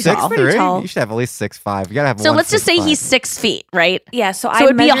tall. 6'3"? You should have at least 6'5". You gotta have. So let's just say he's 6 feet, right? Yeah. So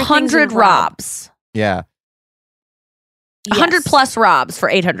it'd be 100 Robs. Yeah. 100 plus Robs for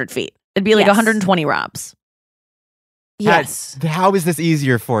 800 feet. It'd be 120 Robs. Yes. How is this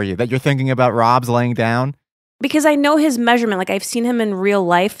easier for you that you're thinking about Robs laying down? Because I know his measurement. I've seen him in real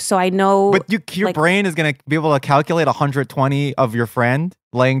life, so I know. But your brain is going to be able to calculate 120 of your friend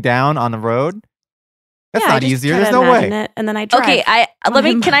laying down on the road? That's not easier. There's no way. It, and then I drive. Okay,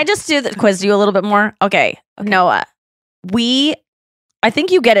 can I just quiz you a little bit more? Okay. Noah, I think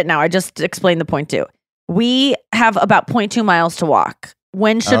you get it now. I just explained the point too. We have about 0.2 miles to walk.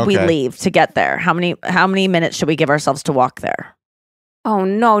 When should we leave to get there? How many minutes should we give ourselves to walk there? Oh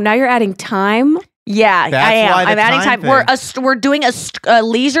no! Now you're adding time. Yeah, I am. I'm adding time. We're doing a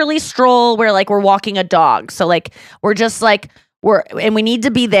leisurely stroll where we're walking a dog. So we're just And we need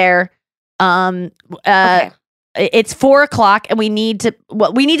to be there. Okay. It's 4:00 and we need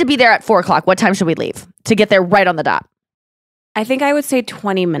to be there at 4:00. What time should we leave to get there right on the dot? I think I would say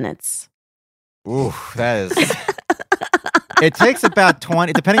 20 minutes. Ooh, that is... It takes about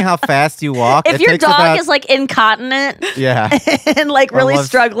 20, depending on how fast you walk. If your dog is like incontinent, and like really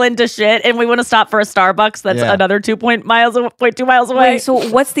struggling to shit, and we want to stop for a Starbucks, that's another 2.2 miles away. Wait, so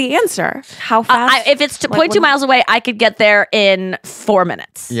what's the answer? How fast? If it's 0.2 miles away, I could get there in 4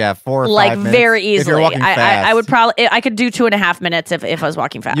 minutes. Yeah, 4 or 5 like minutes. very easily. If you're walking fast. I would probably. I could do 2.5 minutes if I was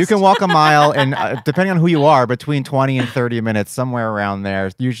walking fast. You can walk a mile, and depending on who you are, between 20 and 30 minutes, somewhere around there.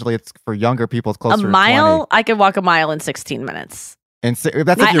 Usually, it's for younger people. It's closer. A mile. To 20. I could walk a mile in 16 minutes. And so,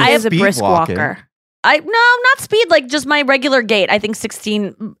 that's if you're as a speed brisk walking. walker. No, not speed. Like just my regular gait. I think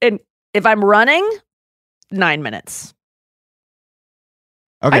 16. And if I'm running, 9 minutes.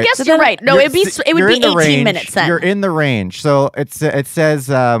 Okay. I guess you're right. No, it would be 18 range. minutes then. You're in the range. So it says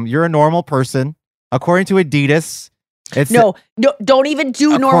you're a normal person according to Adidas. No, don't even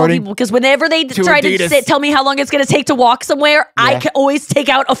do normal people because whenever they try to tell me how long it's going to take to walk somewhere, I can always take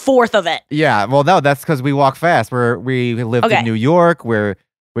out a fourth of it. Yeah, well, no, that's because we walk fast. We lived in New York, where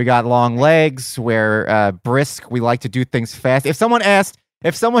we got long legs. We're brisk. We like to do things fast. If someone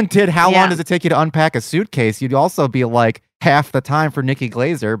did, how long does it take you to unpack a suitcase? You'd also be like half the time for Nikki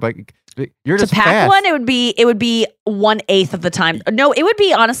Glaser, but you're just to pack fast. one. It would be 1/8 of the time. No, it would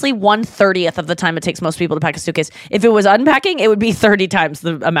be honestly 1/30th of the time it takes most people to pack a suitcase. If it was unpacking, it would be 30 times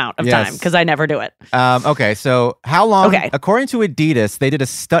the amount of time because I never do it. Okay, so how long? Okay. According to Adidas, they did a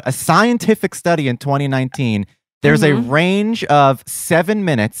scientific study in 2019. There's a range of 7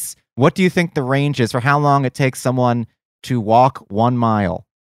 minutes. What do you think the range is for how long it takes someone to walk 1 mile?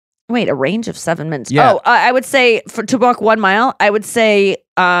 Wait, a range of 7 minutes. Yeah. I would say to walk 1 mile, I would say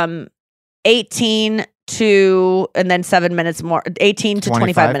 18 to and then 7 minutes more. 18 to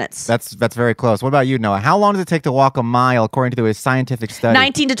 25 minutes. That's very close. What about you, Noah? How long does it take to walk a mile according to a scientific study?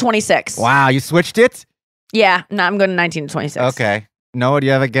 19 to 26. Wow, you switched it? Yeah, no, I'm going to 19 to 26. Okay. Noah, do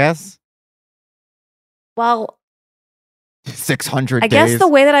you have a guess? Well, 600 I days. guess the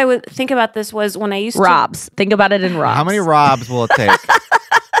way that I would think about this was when I used Robs. Think about it in Robs. How many Robs will it take?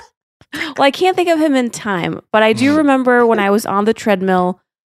 Well, I can't think of him in time, but I do remember when I was on the treadmill,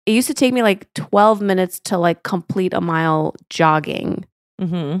 it used to take me like 12 minutes to like complete a mile jogging.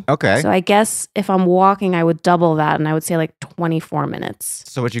 Okay. So I guess if I'm walking, I would double that and I would say like 24 minutes.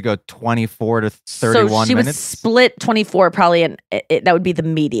 So would you go 24 to 31 minutes? So she would split 24 probably, and that would be the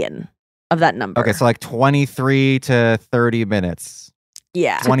median of that number. Okay, so like 23 to 30 minutes.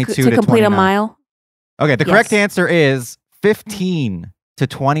 Yeah. 22 to complete 29. a mile? Okay, the correct answer is 15 to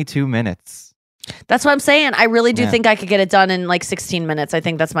 22 minutes. That's what I'm saying. I really do think I could get it done in like 16 minutes. I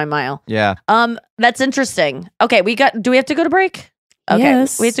think that's my mile. Yeah. That's interesting. Okay, do we have to go to break? Okay.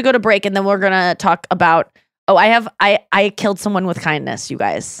 Yes. We have to go to break and then we're going to talk about I killed someone with kindness, you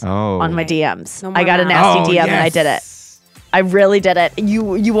guys. On my DMs. I got a nasty DM and I did it. I really did it.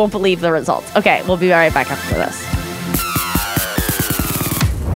 You won't believe the results. Okay, we'll be right back after this.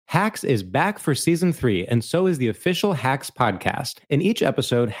 Hacks is back for season 3, and so is the official Hacks podcast. In each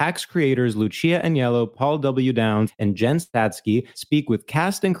episode, Hacks creators Lucia Agnello, Paul W. Downs, and Jen Statsky speak with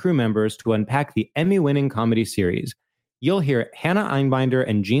cast and crew members to unpack the Emmy-winning comedy series. You'll hear Hannah Einbinder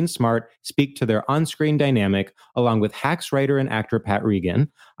and Jean Smart speak to their on-screen dynamic, along with Hacks writer and actor Pat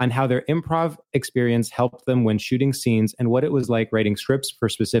Regan, on how their improv experience helped them when shooting scenes and what it was like writing scripts for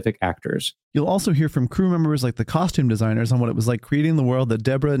specific actors. You'll also hear from crew members like the costume designers on what it was like creating the world that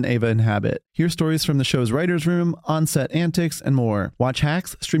Deborah and Ava inhabit. Hear stories from the show's writer's room, on-set antics, and more. Watch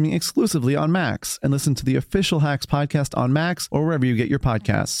Hacks streaming exclusively on Max, and listen to the official Hacks podcast on Max or wherever you get your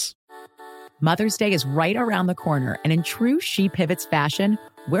podcasts. Mother's Day is right around the corner, and in true She Pivots fashion,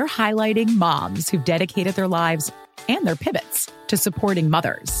 we're highlighting moms who've dedicated their lives and their pivots to supporting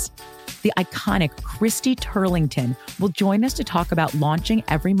mothers. The iconic Christy Turlington will join us to talk about launching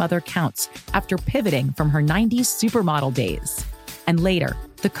Every Mother Counts after pivoting from her 90s supermodel days. And later,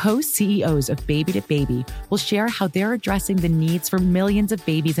 the co-CEOs of Baby to Baby will share how they're addressing the needs for millions of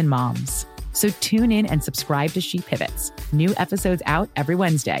babies and moms. So tune in and subscribe to She Pivots. New episodes out every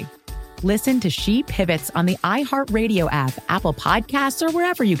Wednesday. Listen to She Pivots on the iHeartRadio app, Apple Podcasts, or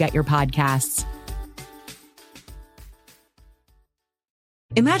wherever you get your podcasts.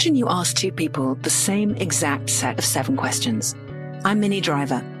 Imagine you ask two people the same exact set of 7 questions. I'm Minnie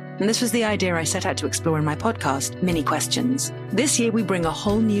Driver, And this was the idea I set out to explore in my podcast, Mini Questions. This year, we bring a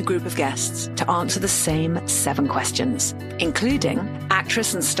whole new group of guests to answer the same 7 questions, including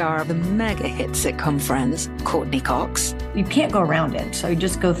actress and star of the mega hit sitcom Friends, Courtney Cox. You can't go around it, so you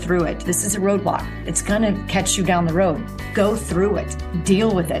just go through it. This is a roadblock. It's going to catch you down the road. Go through it.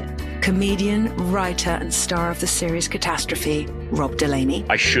 Deal with it. Comedian, writer, and star of the series Catastrophe, Rob Delaney.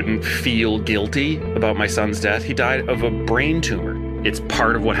 I shouldn't feel guilty about my son's death. He died of a brain tumor. It's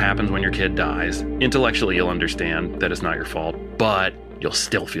part of what happens when your kid dies. Intellectually, you'll understand that it's not your fault, but you'll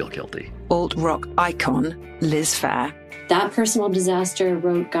still feel guilty. Alt-rock icon, Liz Phair. That personal disaster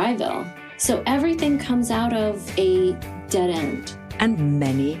wrote Guyville. So everything comes out of a dead end. And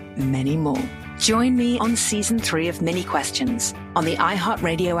many, many more. Join me on season 3 of Mini Questions on the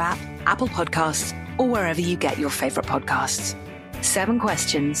iHeartRadio app, Apple Podcasts, or wherever you get your favorite podcasts. 7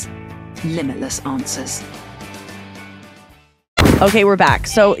 questions, limitless answers. Okay, we're back.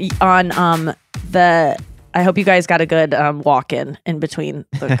 So on I hope you guys got a good walk in between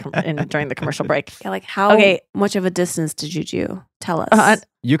during the commercial break. Yeah, like how much of a distance did you do? Tell us.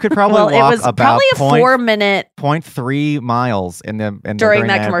 You could probably walk it was about probably a 4-minute 0.3 miles during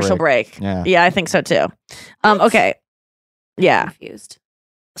that commercial break. Yeah, I think so too. Okay. Yeah. Confused.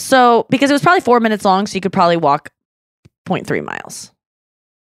 So because it was probably 4 minutes long, so you could probably walk 0.3 miles.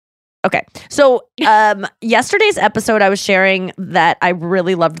 Okay. So yesterday's episode, I was sharing that I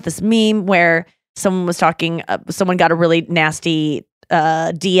really loved this meme where someone was talking, someone got a really nasty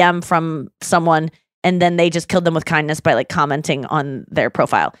DM from someone, and then they just killed them with kindness by like commenting on their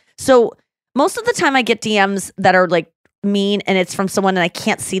profile. So most of the time I get DMs that are like mean and it's from someone and I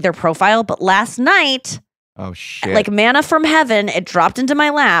can't see their profile. But last night, oh shit, like manna from heaven, it dropped into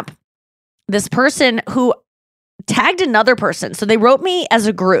my lap. This person who tagged another person. So they wrote me as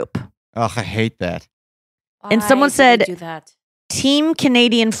a group. Oh, I hate that. And someone said, do that? Team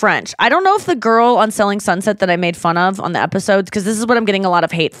Canadian French. I don't know if the girl on Selling Sunset that I made fun of on the episodes, because this is what I'm getting a lot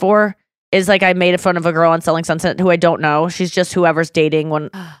of hate for, is like I made fun of a girl on Selling Sunset who I don't know. She's just whoever's dating when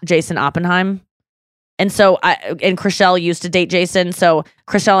Jason Oppenheim. And so Chriselle used to date Jason. So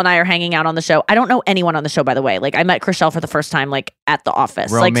Chriselle and I are hanging out on the show. I don't know anyone on the show, by the way. Like I met Chriselle for the first time, like at the office.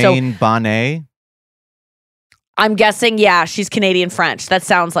 Romaine Bonnet. I'm guessing, yeah, she's Canadian French. That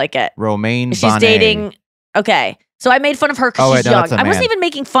sounds like it. Romaine She's Bonnet. dating. Okay. So I made fun of her because she's young. No, I wasn't even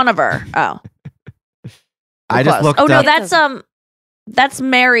making fun of her. Oh. I just looked up. Oh, no, that's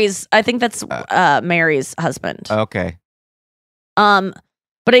Mary's. I think that's Mary's husband. Okay. But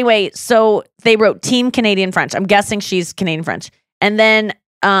anyway, so they wrote Team Canadian French. I'm guessing she's Canadian French. And then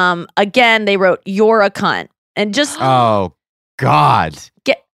again, they wrote "You're a cunt." And just oh God.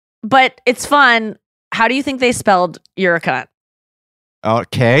 But it's fun. How do you think they spelled "You're a cunt"? Oh,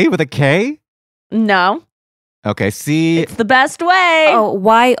 K with a K? No. Okay, C. It's the best way. Oh,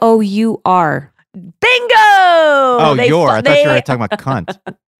 Y-O-U-R. Bingo! Oh, you're. I thought you were talking about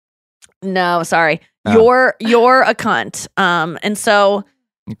cunt. No, sorry. Oh. You're a cunt. And so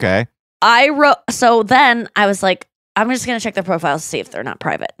okay. So then I was like, I'm just going to check their profiles to see if they're not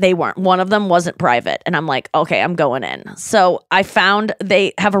private. They weren't. One of them wasn't private. And I'm like, okay, I'm going in. So I found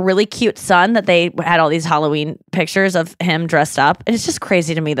they have a really cute son that they had all these Halloween pictures of him dressed up. And it's just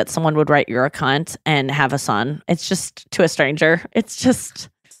crazy to me that someone would write "You're a cunt" and have a son. It's just to a stranger. It's just,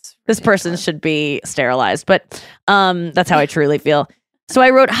 this person should be sterilized. But that's how I truly feel. So I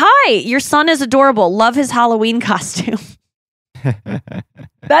wrote, "Hi, your son is adorable. Love his Halloween costume."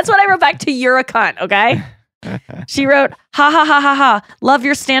 That's what I wrote back to "You're a cunt," okay? She wrote, "Ha ha ha ha ha. Love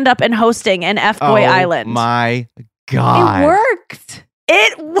your stand-up and hosting and F-Boy Island." My God. It worked.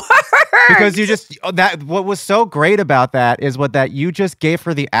 It worked. Because you just, what was so great about that is that you just gave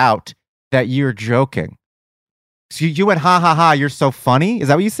her the out that you're joking. So you went, "Ha ha ha, you're so funny." Is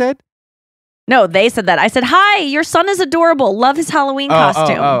that what you said? No, they said that. I said, "Hi, your son is adorable. Love his Halloween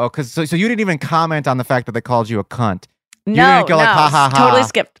costume." Because so you didn't even comment on the fact that they called you a cunt. You No, didn't go like, "Ha ha ha." Totally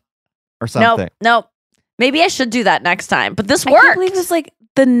skipped. Or something. Nope. Maybe I should do that next time. But this I worked. can't believe it's like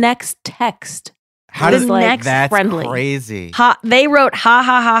the next text. How does next that's friendly. crazy? They wrote, "Ha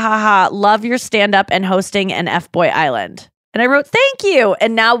ha ha ha ha. Love your stand-up and hosting and F-Boy Island." And I wrote, "Thank you."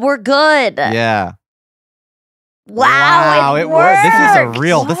 And now we're good. Yeah. Wow, it worked. This is a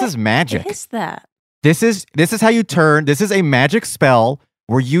real. This is magic. What is that? This is how you turn. This is a magic spell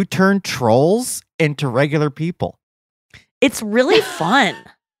where you turn trolls into regular people. It's really fun.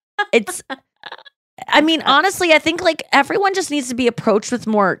 I mean, honestly, I think like everyone just needs to be approached with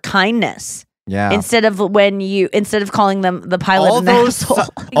more kindness. Yeah. Instead of calling them the pilot and the asshole.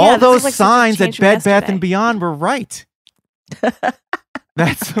 All those like signs such a at change Bed from Bath yesterday. and Beyond were right.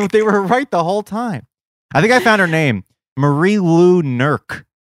 They were right the whole time. I think I found her name, Marie Lou Nurk.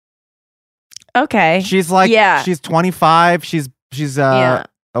 Okay. She's like, she's 25. She's a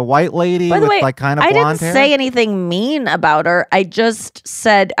white lady By the with way, like kind of I blonde didn't hair. say anything mean about her. I just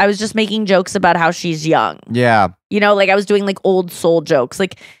said I was just making jokes about how she's young. Yeah. You know, like I was doing like old soul jokes.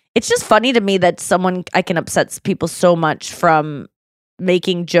 Like it's just funny to me that I can upset people so much from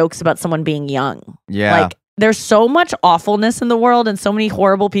making jokes about someone being young. Yeah. Like there's so much awfulness in the world and so many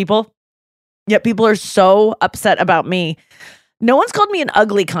horrible people. Yet people are so upset about me. No one's called me an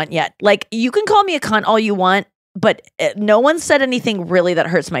ugly cunt yet. Like you can call me a cunt all you want, but no one said anything really that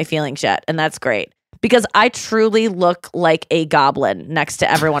hurts my feelings yet. And that's great because I truly look like a goblin next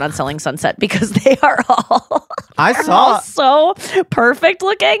to everyone on Selling Sunset because they are all, so perfect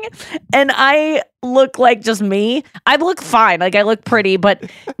looking. And I look like just me. I look fine. Like I look pretty, but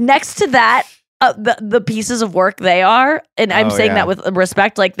next to that, the pieces of work they are, and I'm saying that with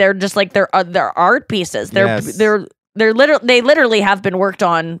respect, like they're just like they're art pieces. They literally have been worked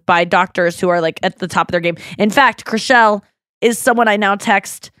on by doctors who are like at the top of their game. In fact, Chriselle is someone I now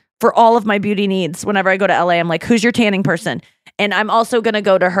text for all of my beauty needs. Whenever I go to LA, I'm like, who's your tanning person? And I'm also going to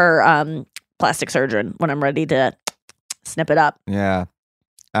go to her plastic surgeon when I'm ready to snip it up. Yeah.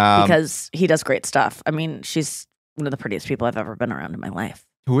 Because he does great stuff. I mean, she's one of the prettiest people I've ever been around in my life.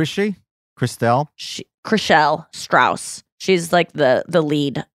 Who is she? Chriselle Chriselle Strauss. She's like the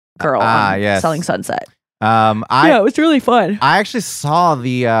lead girl on Selling Sunset. It was really fun. I actually saw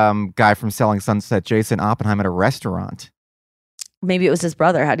the guy from Selling Sunset, Jason Oppenheim, at a restaurant. Maybe it was his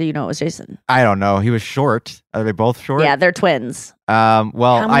brother. How do you know it was Jason? I don't know. He was short. Are they both short? Yeah, they're twins.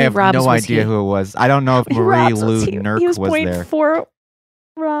 Well, I have no idea who it was. I don't know if Marie Lou Nurk was there. 0.4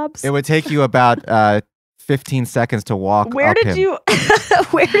 Robs. It would take you about 15 seconds to walk Where up did him. you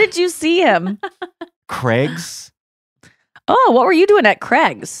Where did you see him? Craig's. Oh, what were you doing at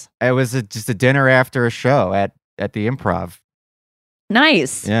Craig's? It was just a dinner after a show at the Improv.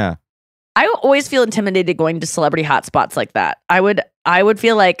 Nice. Yeah. I always feel intimidated going to celebrity hotspots like that. I would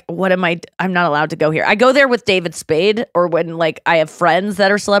feel like, what am I'm not allowed to go here. I go there with David Spade or when like I have friends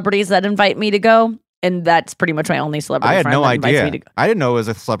that are celebrities that invite me to go. And that's pretty much my only celebrity I had friend no that invites idea. me to go. I didn't know it was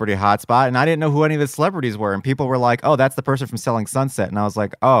a celebrity hotspot, and I didn't know who any of the celebrities were. And people were like, "Oh, that's the person from Selling Sunset." And I was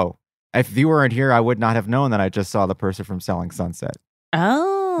like, "Oh, if you weren't here, I would not have known that I just saw the person from Selling Sunset."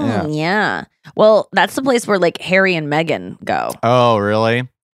 Oh, yeah. Well, that's the place where like Harry and Meghan go. Oh, really?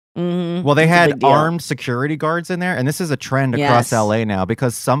 Mm-hmm. Well, they It's a had big deal. armed security guards in there, and this is a trend across Yes. LA now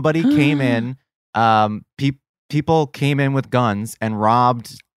because somebody came in. People came in with guns and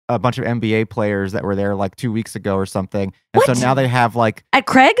robbed a bunch of NBA players that were there like 2 weeks ago or something. And so now they have like at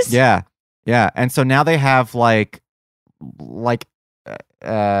Craig's? Yeah. And so now they have like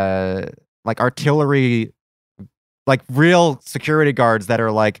artillery, like real security guards that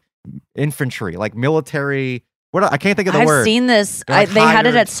are like infantry, like military. I can't think of the word. I've seen this. They're, like, they had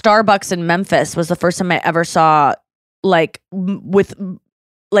it hired- at Starbucks in Memphis. Was the first time I ever saw like with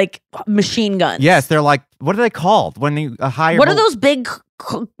like machine guns. Yes, they're like, what are they called when you hire? What are those big?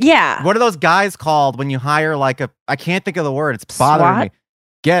 Yeah. What are those guys called when you hire like I can't think of the word. It's bothering SWAT? me.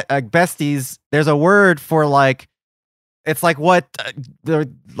 Get besties. There's a word for like, it's like what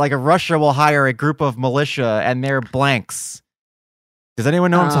like a Russia will hire a group of militia and they're blanks. Does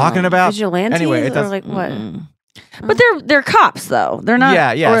anyone know what I'm talking about? Vigilantes? Anyway, it or does. like what? But they're cops though. They're not.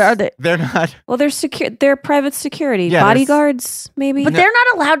 Yeah, yes. Or are they? They're not. Well, they're private security. Yeah, Bodyguards, maybe? But they're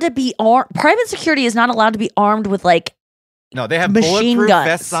not allowed to be armed. Private security is not allowed to be armed with like. No, they have machine bulletproof guns.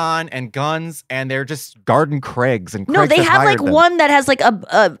 vests on and guns, and they're just guarding Craig's. And No, Craig's they has have hired like them. one that has like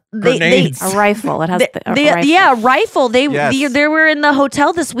a Grenades. A rifle. It has a rifle. Yeah, rifle. They Yes. they were in the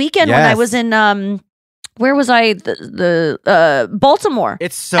hotel this weekend when I Yes. was in where was I? The Baltimore.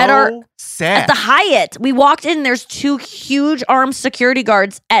 It's so sad. At the Hyatt. We walked in, there's two huge armed security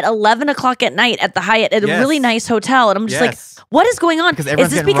guards at 11 o'clock at night at the Hyatt at a Yes. really nice hotel. And I'm just Yes. like, what is going on? Because Is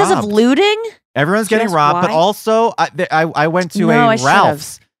everyone's this getting because of robbed. looting? Everyone's getting Just robbed, but why? also I went to No, a I should've.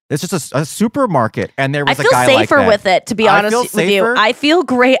 Ralph's. It's just a supermarket, and there I was a feel guy like safer that. with it, to be I honest feel with you. safer. I feel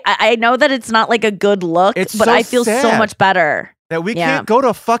great. I know that it's not like a good look, It's but so I feel so sad. much better. That we Yeah. can't go to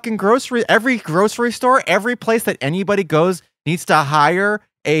a fucking every grocery store, every place that anybody goes needs to hire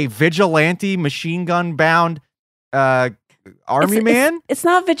a vigilante, machine gun bound army man. It's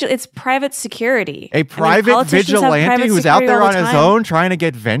not it's private security. A private politicians have vigilante private who's out security there all on the his time. own trying to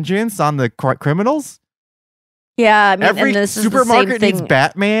get vengeance on the criminals. Yeah, I mean, Every and this is the supermarket same needs thing.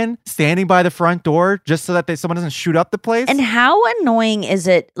 Batman standing by the front door just so that someone doesn't shoot up the place. And how annoying is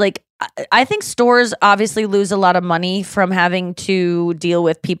it? Like, I think stores obviously lose a lot of money from having to deal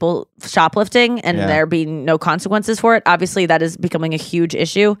with people shoplifting and Yeah. there being no consequences for it. Obviously, that is becoming a huge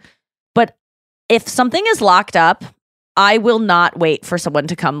issue. But if something is locked up I will not wait for someone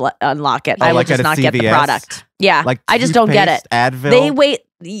to come unlock it. I will like just at a not get the CVS? product. Yeah. Like I just don't get it. Advil?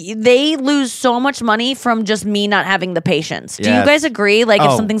 They lose so much money from just me not having the patience. Do you Yes. guys agree? Like if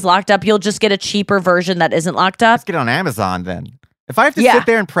Oh. something's locked up, you'll just get a cheaper version that isn't locked up? Let's get it on Amazon then. If I have to Yeah. sit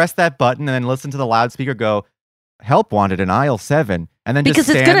there and press that button and then listen to the loudspeaker go, help wanted in aisle 7, and then Because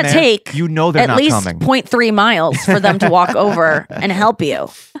just it's stand going to there, take you know they're at not least coming. 0.3 miles for them to walk over and help you.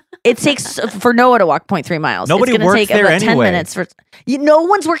 It takes for Noah to walk 0.3 miles. Nobody it's gonna works take there about 10 anyway. minutes for no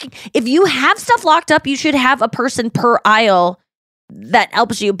one's working. If you have stuff locked up, you should have a person per aisle that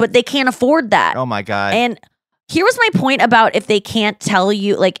helps you, but they can't afford that. Oh my God. And here was my point about if they can't tell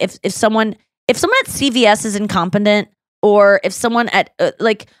you, like if someone at CVS is incompetent, or if someone at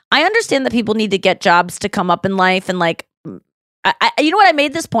like, I understand that people need to get jobs to come up in life, and like, you know what I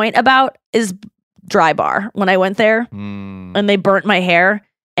made this point about is Dry Bar when I went there and they burnt my hair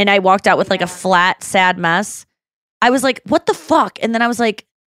and I walked out with like a flat, sad mess. I was like, what the fuck? And then I was like,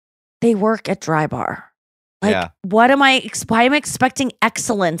 they work at Dry Bar. Like, Yeah. why am I expecting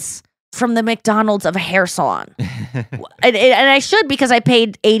excellence from the McDonald's of a hair salon? and I should, because I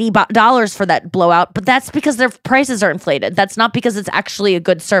paid $80 for that blowout, but that's because their prices are inflated. That's not because it's actually a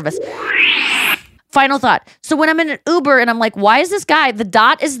good service. Final thought. So when I'm in an Uber and I'm like, why is this guy, the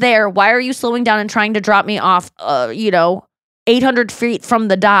dot is there. Why are you slowing down and trying to drop me off, 800 feet from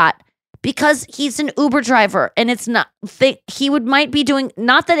the dot? Because he's an Uber driver, and it's not, might be doing,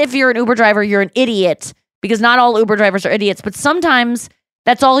 not that if you're an Uber driver, you're an idiot, because not all Uber drivers are idiots, but sometimes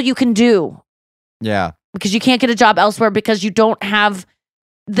that's all you can do. Yeah. Because you can't get a job elsewhere because you don't have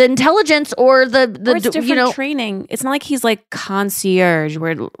the intelligence or Or it's different training. It's not like he's like concierge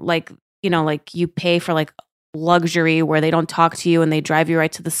where like you pay for like luxury where they don't talk to you and they drive you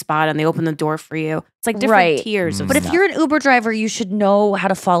right to the spot and they open the door for you. It's like different tiers of But if stuff. you're an Uber driver, you should know how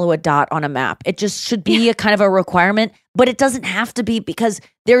to follow a dot on a map. It just should be a kind of a requirement, but it doesn't have to be, because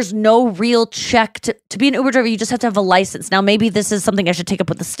there's no real check to be an Uber driver. You just have to have a license. Now, maybe this is something I should take up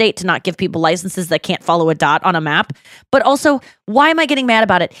with the state, to not give people licenses that can't follow a dot on a map. But also, why am I getting mad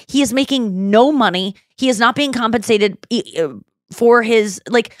about it? He is making no money. He is not being compensated for his,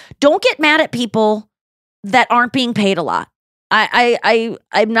 like, don't get mad at people that aren't being paid a lot. I'm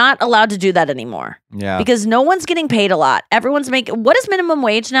not allowed to do that anymore. Yeah. Because no one's getting paid a lot. Everyone's making, what is minimum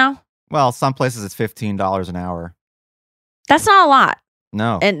wage now? Well, some places it's $15 an hour. That's not a lot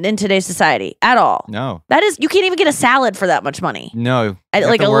No. in today's society at all. No. That is, you can't even get a salad for that much money. No. You have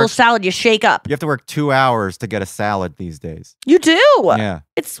Like to a little work- salad you shake up. You have to work 2 hours to get a salad these days. You do. Yeah.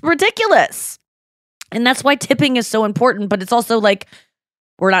 It's ridiculous. And that's why tipping is so important. But it's also like,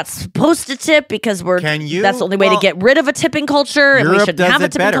 we're not supposed to tip because that's the only way to get rid of a tipping culture, and we Europe shouldn't does have a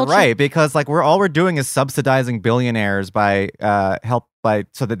it tipping better, culture. right? Because like all we're doing is subsidizing billionaires by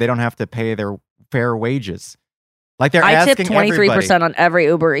so that they don't have to pay their fair wages. Like they're I asking tip 23% on every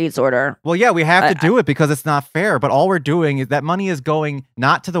Uber Eats order. Well, yeah, we have to do it because it's not fair. But all we're doing is that money is going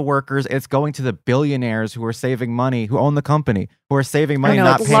not to the workers; it's going to the billionaires who are saving money, who own the company, who are saving money,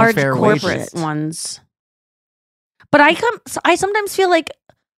 not paying large fair corporate wages. ones. But I sometimes feel like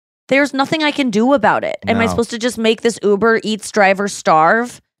there's nothing I can do about it. Am I No. supposed to just make this Uber Eats driver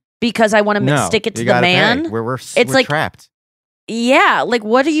starve because I want to No, stick it to you the gotta man? pay. We're It's like trapped. Yeah, like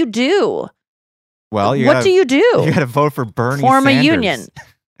what do you do? Well, what do you do? You got to vote for Bernie Form Sanders. a union.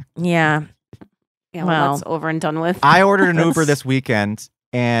 Yeah. Yeah, Well. that's over and done with. I ordered an Uber this weekend,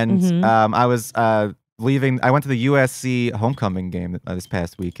 and Mhm. I was leaving. I went to the USC homecoming game this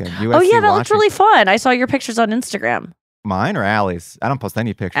past weekend. USC Oh yeah, that looked Washington. really fun. I saw your pictures on Instagram. Mine or Allie's? I don't post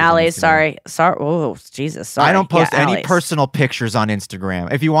any pictures. on Allie's, Instagram. sorry. Oh, Jesus, sorry. I don't post Yeah, any Allie's. personal pictures on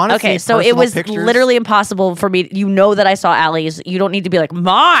Instagram. If you want to see Okay, so it personal was pictures, literally impossible for me. You know that I saw Allie's. You don't need to be like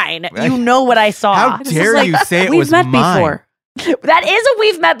mine. You know what I saw. How This is dare like, you say it we've was met mine? before. That is a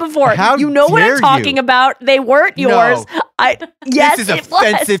we've met before. How you know what dare I'm talking you? about. They weren't No. yours. Yes, This is it was.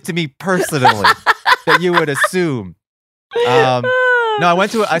 offensive to me personally that you would assume. No, I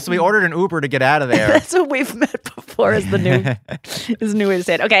went to. So we ordered an Uber to get out of there. That's what we've met before. Is the new way to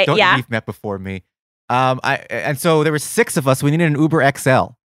say it. Okay, Don't yeah. We've met before me. And so there were 6 of us. We needed an Uber XL.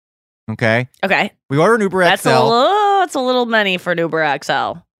 Okay. Okay, We ordered an Uber that's XL. that's a little many for an Uber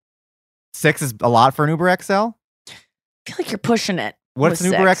XL. 6 is a lot for an Uber XL. I feel like you're pushing it. What's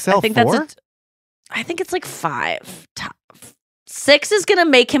with an Uber 6. XL I think for? I think it's like 5. 6 is gonna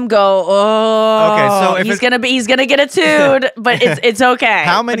make him go. Oh, Okay, so if he's gonna get a tuned, but it's okay.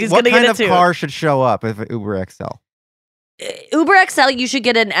 How But many? He's What gonna kind get a of tuned. car should show up with an Uber XL? Uber XL, you should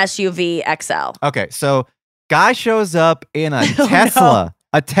get an SUV XL. Okay, so guy shows up in a Oh, Tesla,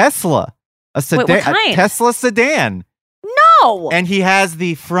 a sedan, what a kind? Tesla sedan, No, and he has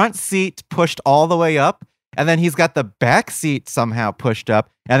the front seat pushed all the way up. And then he's got the back seat somehow pushed up.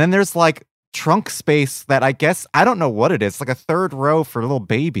 And then there's like trunk space that I guess, I don't know what it is. It's like a third row for little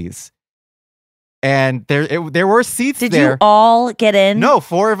babies. And there were seats there. Did you all get in? No,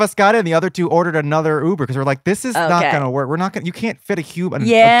 4 of us got in. The other 2 ordered another Uber because we're like, this is not going to work. We're not going. You can't fit a human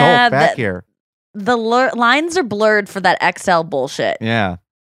adult back here. The lines are blurred for that XL bullshit. Yeah,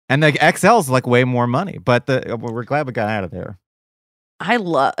 and the XL's like way more money, but we're glad we got out of there.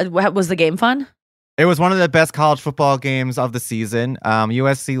 Was the game fun? It was one of the best college football games of the season.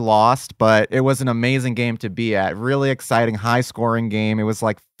 USC lost, but it was an amazing game to be at. Really exciting, high-scoring game. It was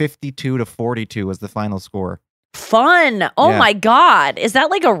like 52-42 was the final score. Fun. Oh my God. Is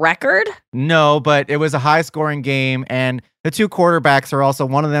that like a record? No, but it was a high-scoring game, and the 2 quarterbacks are also,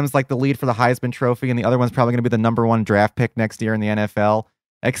 one of them is like the lead for the Heisman Trophy, and the other one's probably going to be the number 1 draft pick next year in the NFL.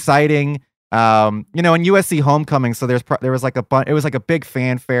 Exciting. In USC homecoming, so there was like it was like a big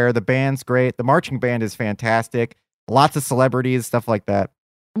fanfare. The band's great. The marching band is fantastic. Lots of celebrities, stuff like that.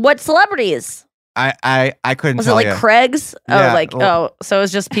 What celebrities? I couldn't was tell it like you. Craig's? Yeah, So it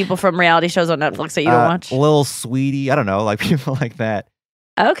was just people from reality shows on Netflix that you don't watch? Lil Sweetie, I don't know, like people like that.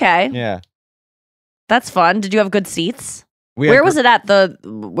 Okay. Yeah. That's fun. Did you have good seats? Where was it at? The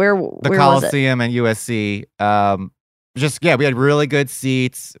Coliseum and USC. We had really good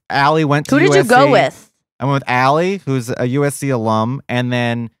seats. Allie went to USC. Who did you go with? I went with Allie, who's a USC alum, and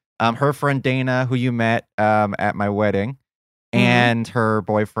then her friend Dana, who you met at my wedding, and her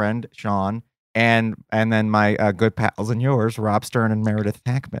boyfriend Sean, and then my good pals and yours, Rob Stern and Meredith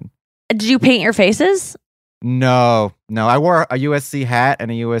Hackman. Did you paint your faces? No. I wore a USC hat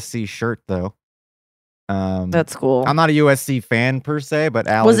and a USC shirt though. That's cool. I'm not a USC fan per se, but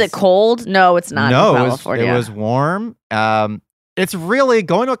Allie's... Was it cold? No, it's not. No, in California. it was warm. It's really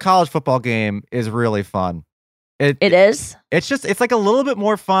going to a college football game is really fun. It is. It's like a little bit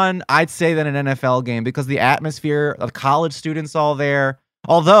more fun, I'd say, than an NFL game because the atmosphere of college students all there.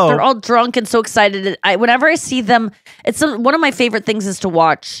 Although they're all drunk and so excited. Whenever I see them, one of my favorite things is to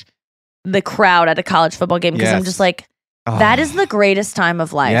watch the crowd at a college football game because I'm just like, that is the greatest time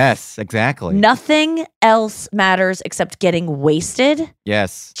of life. Yes, exactly. Nothing else matters except getting wasted.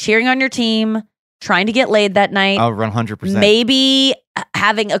 Yes. Cheering on your team, trying to get laid that night. Oh, 100%. Maybe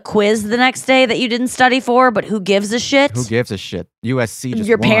having a quiz the next day that you didn't study for, but who gives a shit? Who gives a shit? USC just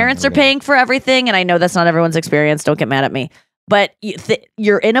Your won. parents are paying for everything, and I know that's not everyone's experience. Don't get mad at me. But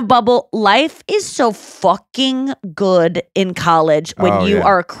you're in a bubble. Life is so fucking good in college when you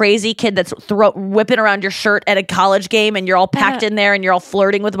are a crazy kid that's whipping around your shirt at a college game and you're all packed in there and you're all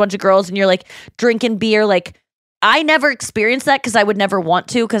flirting with a bunch of girls and you're like drinking beer. Like, I never experienced that because I would never want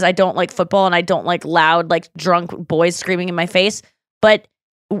to because I don't like football and I don't like loud, like drunk boys screaming in my face. But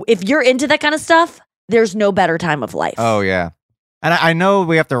if you're into that kind of stuff, there's no better time of life. Oh, yeah. And I know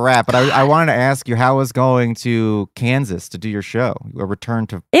we have to wrap, but I wanted to ask you how was going to Kansas to do your show? A return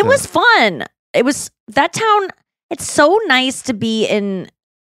to... It was fun. It was that town. It's so nice to be in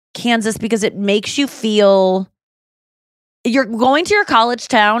Kansas because it makes you feel... You're going to your college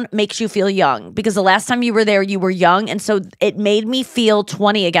town makes you feel young because the last time you were there, you were young. And so it made me feel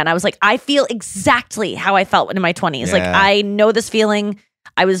 20 again. I was like, I feel exactly how I felt in my 20s. Yeah. Like, I know this feeling.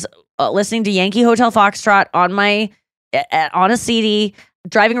 I was listening to Yankee Hotel Foxtrot on a CD,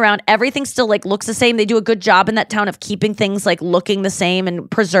 driving around. Everything still like looks the same. They do a good job in that town of keeping things like looking the same and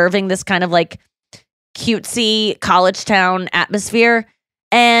preserving this kind of like cutesy college town atmosphere.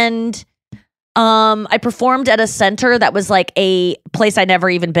 And I performed at a center that was like a place I'd never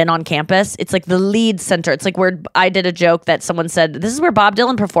even been on campus. It's like the Lead Center. It's like where I did a joke that someone said, this is where Bob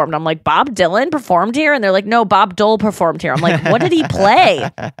Dylan performed. I'm like, Bob Dylan performed here? And they're like, no, Bob Dole performed here. I'm like, what did he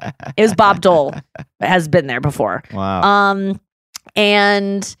play? It was Bob Dole. It has been there before. Wow.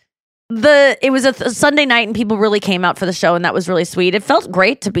 And it was a Sunday night and people really came out for the show and that was really sweet. It felt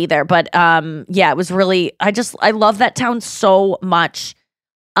great to be there. But it was really, I love that town so much.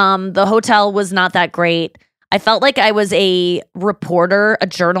 The hotel was not that great. I felt like I was a reporter, a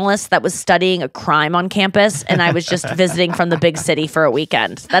journalist that was studying a crime on campus, and I was just visiting from the big city for a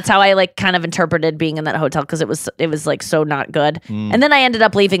weekend. That's how I like kind of interpreted being in that hotel because it was like so not good. And then I ended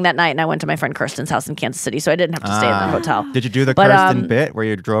up leaving that night, and I went to my friend Kirsten's house in Kansas City, so I didn't have to stay in that hotel. Did you do the Kirsten bit where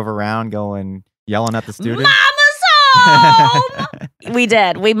you drove around yelling at the students? Home. We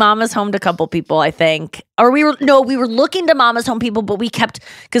did. We Mama's homed a couple people, I think. Or we were looking to Mama's home people, but we kept,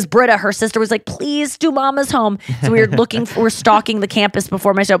 because Britta, her sister, was like, please do Mama's home. So we were stalking the campus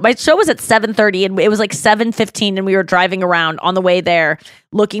before my show. My show was at 7:30 and it was like 7:15 and we were driving around on the way there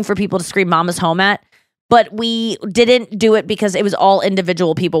looking for people to scream Mama's home at. but we didn't do it because it was all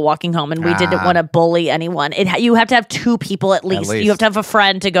individual people walking home, and we didn't want to bully anyone. You have to have 2 people at least. You have to have a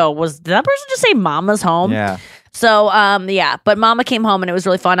friend to go, did that person just say Mama's home? Yeah. So, but Mama came home and it was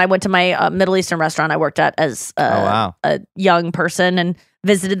really fun. I went to my Middle Eastern restaurant I worked at as a young person and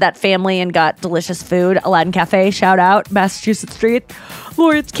visited that family and got delicious food. Aladdin Cafe, shout out, Massachusetts Street,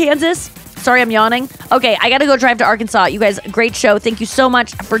 Lawrence, Kansas. Sorry, I'm yawning. Okay, I got to go drive to Arkansas. You guys, great show. Thank you so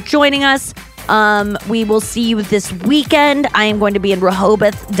much for joining us. We will see you this weekend. I am going to be in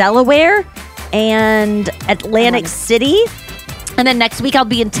Rehoboth, Delaware, and Atlantic City. And then next week I'll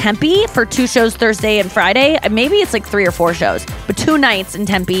be in Tempe for 2 shows, Thursday and Friday. Maybe it's like 3 or 4 shows, but 2 nights in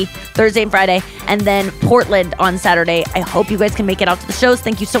Tempe, Thursday and Friday, and then Portland on Saturday. I hope you guys can make it out to the shows.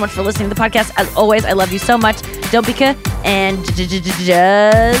 Thank you so much for listening to the podcast. As always, I love you so much. Don't be and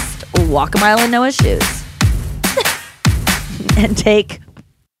just walk a mile in Noah's shoes. And take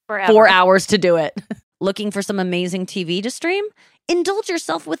 4 hours to do it. Looking for some amazing TV to stream? Indulge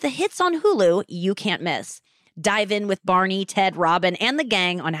yourself with the hits on Hulu you can't miss. Dive in with Barney, Ted, Robin, and the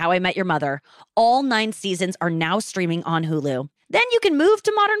gang on How I Met Your Mother. All 9 seasons are now streaming on Hulu. Then you can move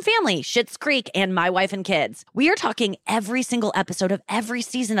to Modern Family, Schitt's Creek, and My Wife and Kids. We are talking every single episode of every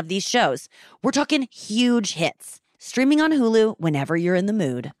season of these shows. We're talking huge hits. Streaming on Hulu whenever you're in the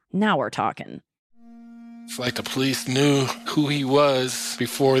mood. Now we're talking. It's like the police knew who he was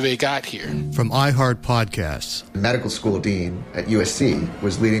before they got here. From iHeart Podcasts. The medical school dean at USC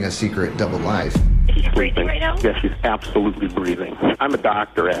was leading a secret double life. She's breathing right now? Yes, she's absolutely breathing. I'm a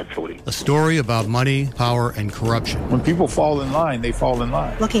doctor, actually. A story about money, power, and corruption. When people fall in line, they fall in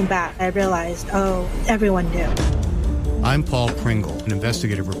line. Looking back, I realized, everyone knew. I'm Paul Pringle, an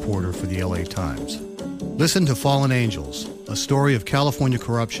investigative reporter for the LA Times. Listen to Fallen Angels, a story of California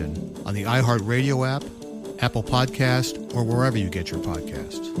corruption on the iHeartRadio app, Apple Podcast, or wherever you get your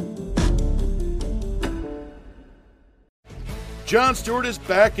podcasts. Jon Stewart is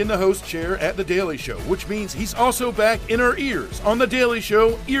back in the host chair at The Daily Show, which means he's also back in our ears on The Daily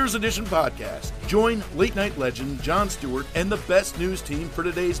Show Ears Edition podcast. Join late-night legend Jon Stewart and the best news team for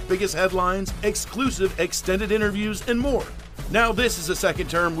today's biggest headlines, exclusive extended interviews, and more. Now this is a second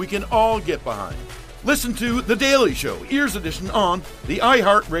term we can all get behind. Listen to The Daily Show Ears Edition on the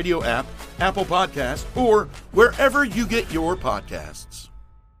iHeartRadio app, Apple Podcasts, or wherever you get your podcasts.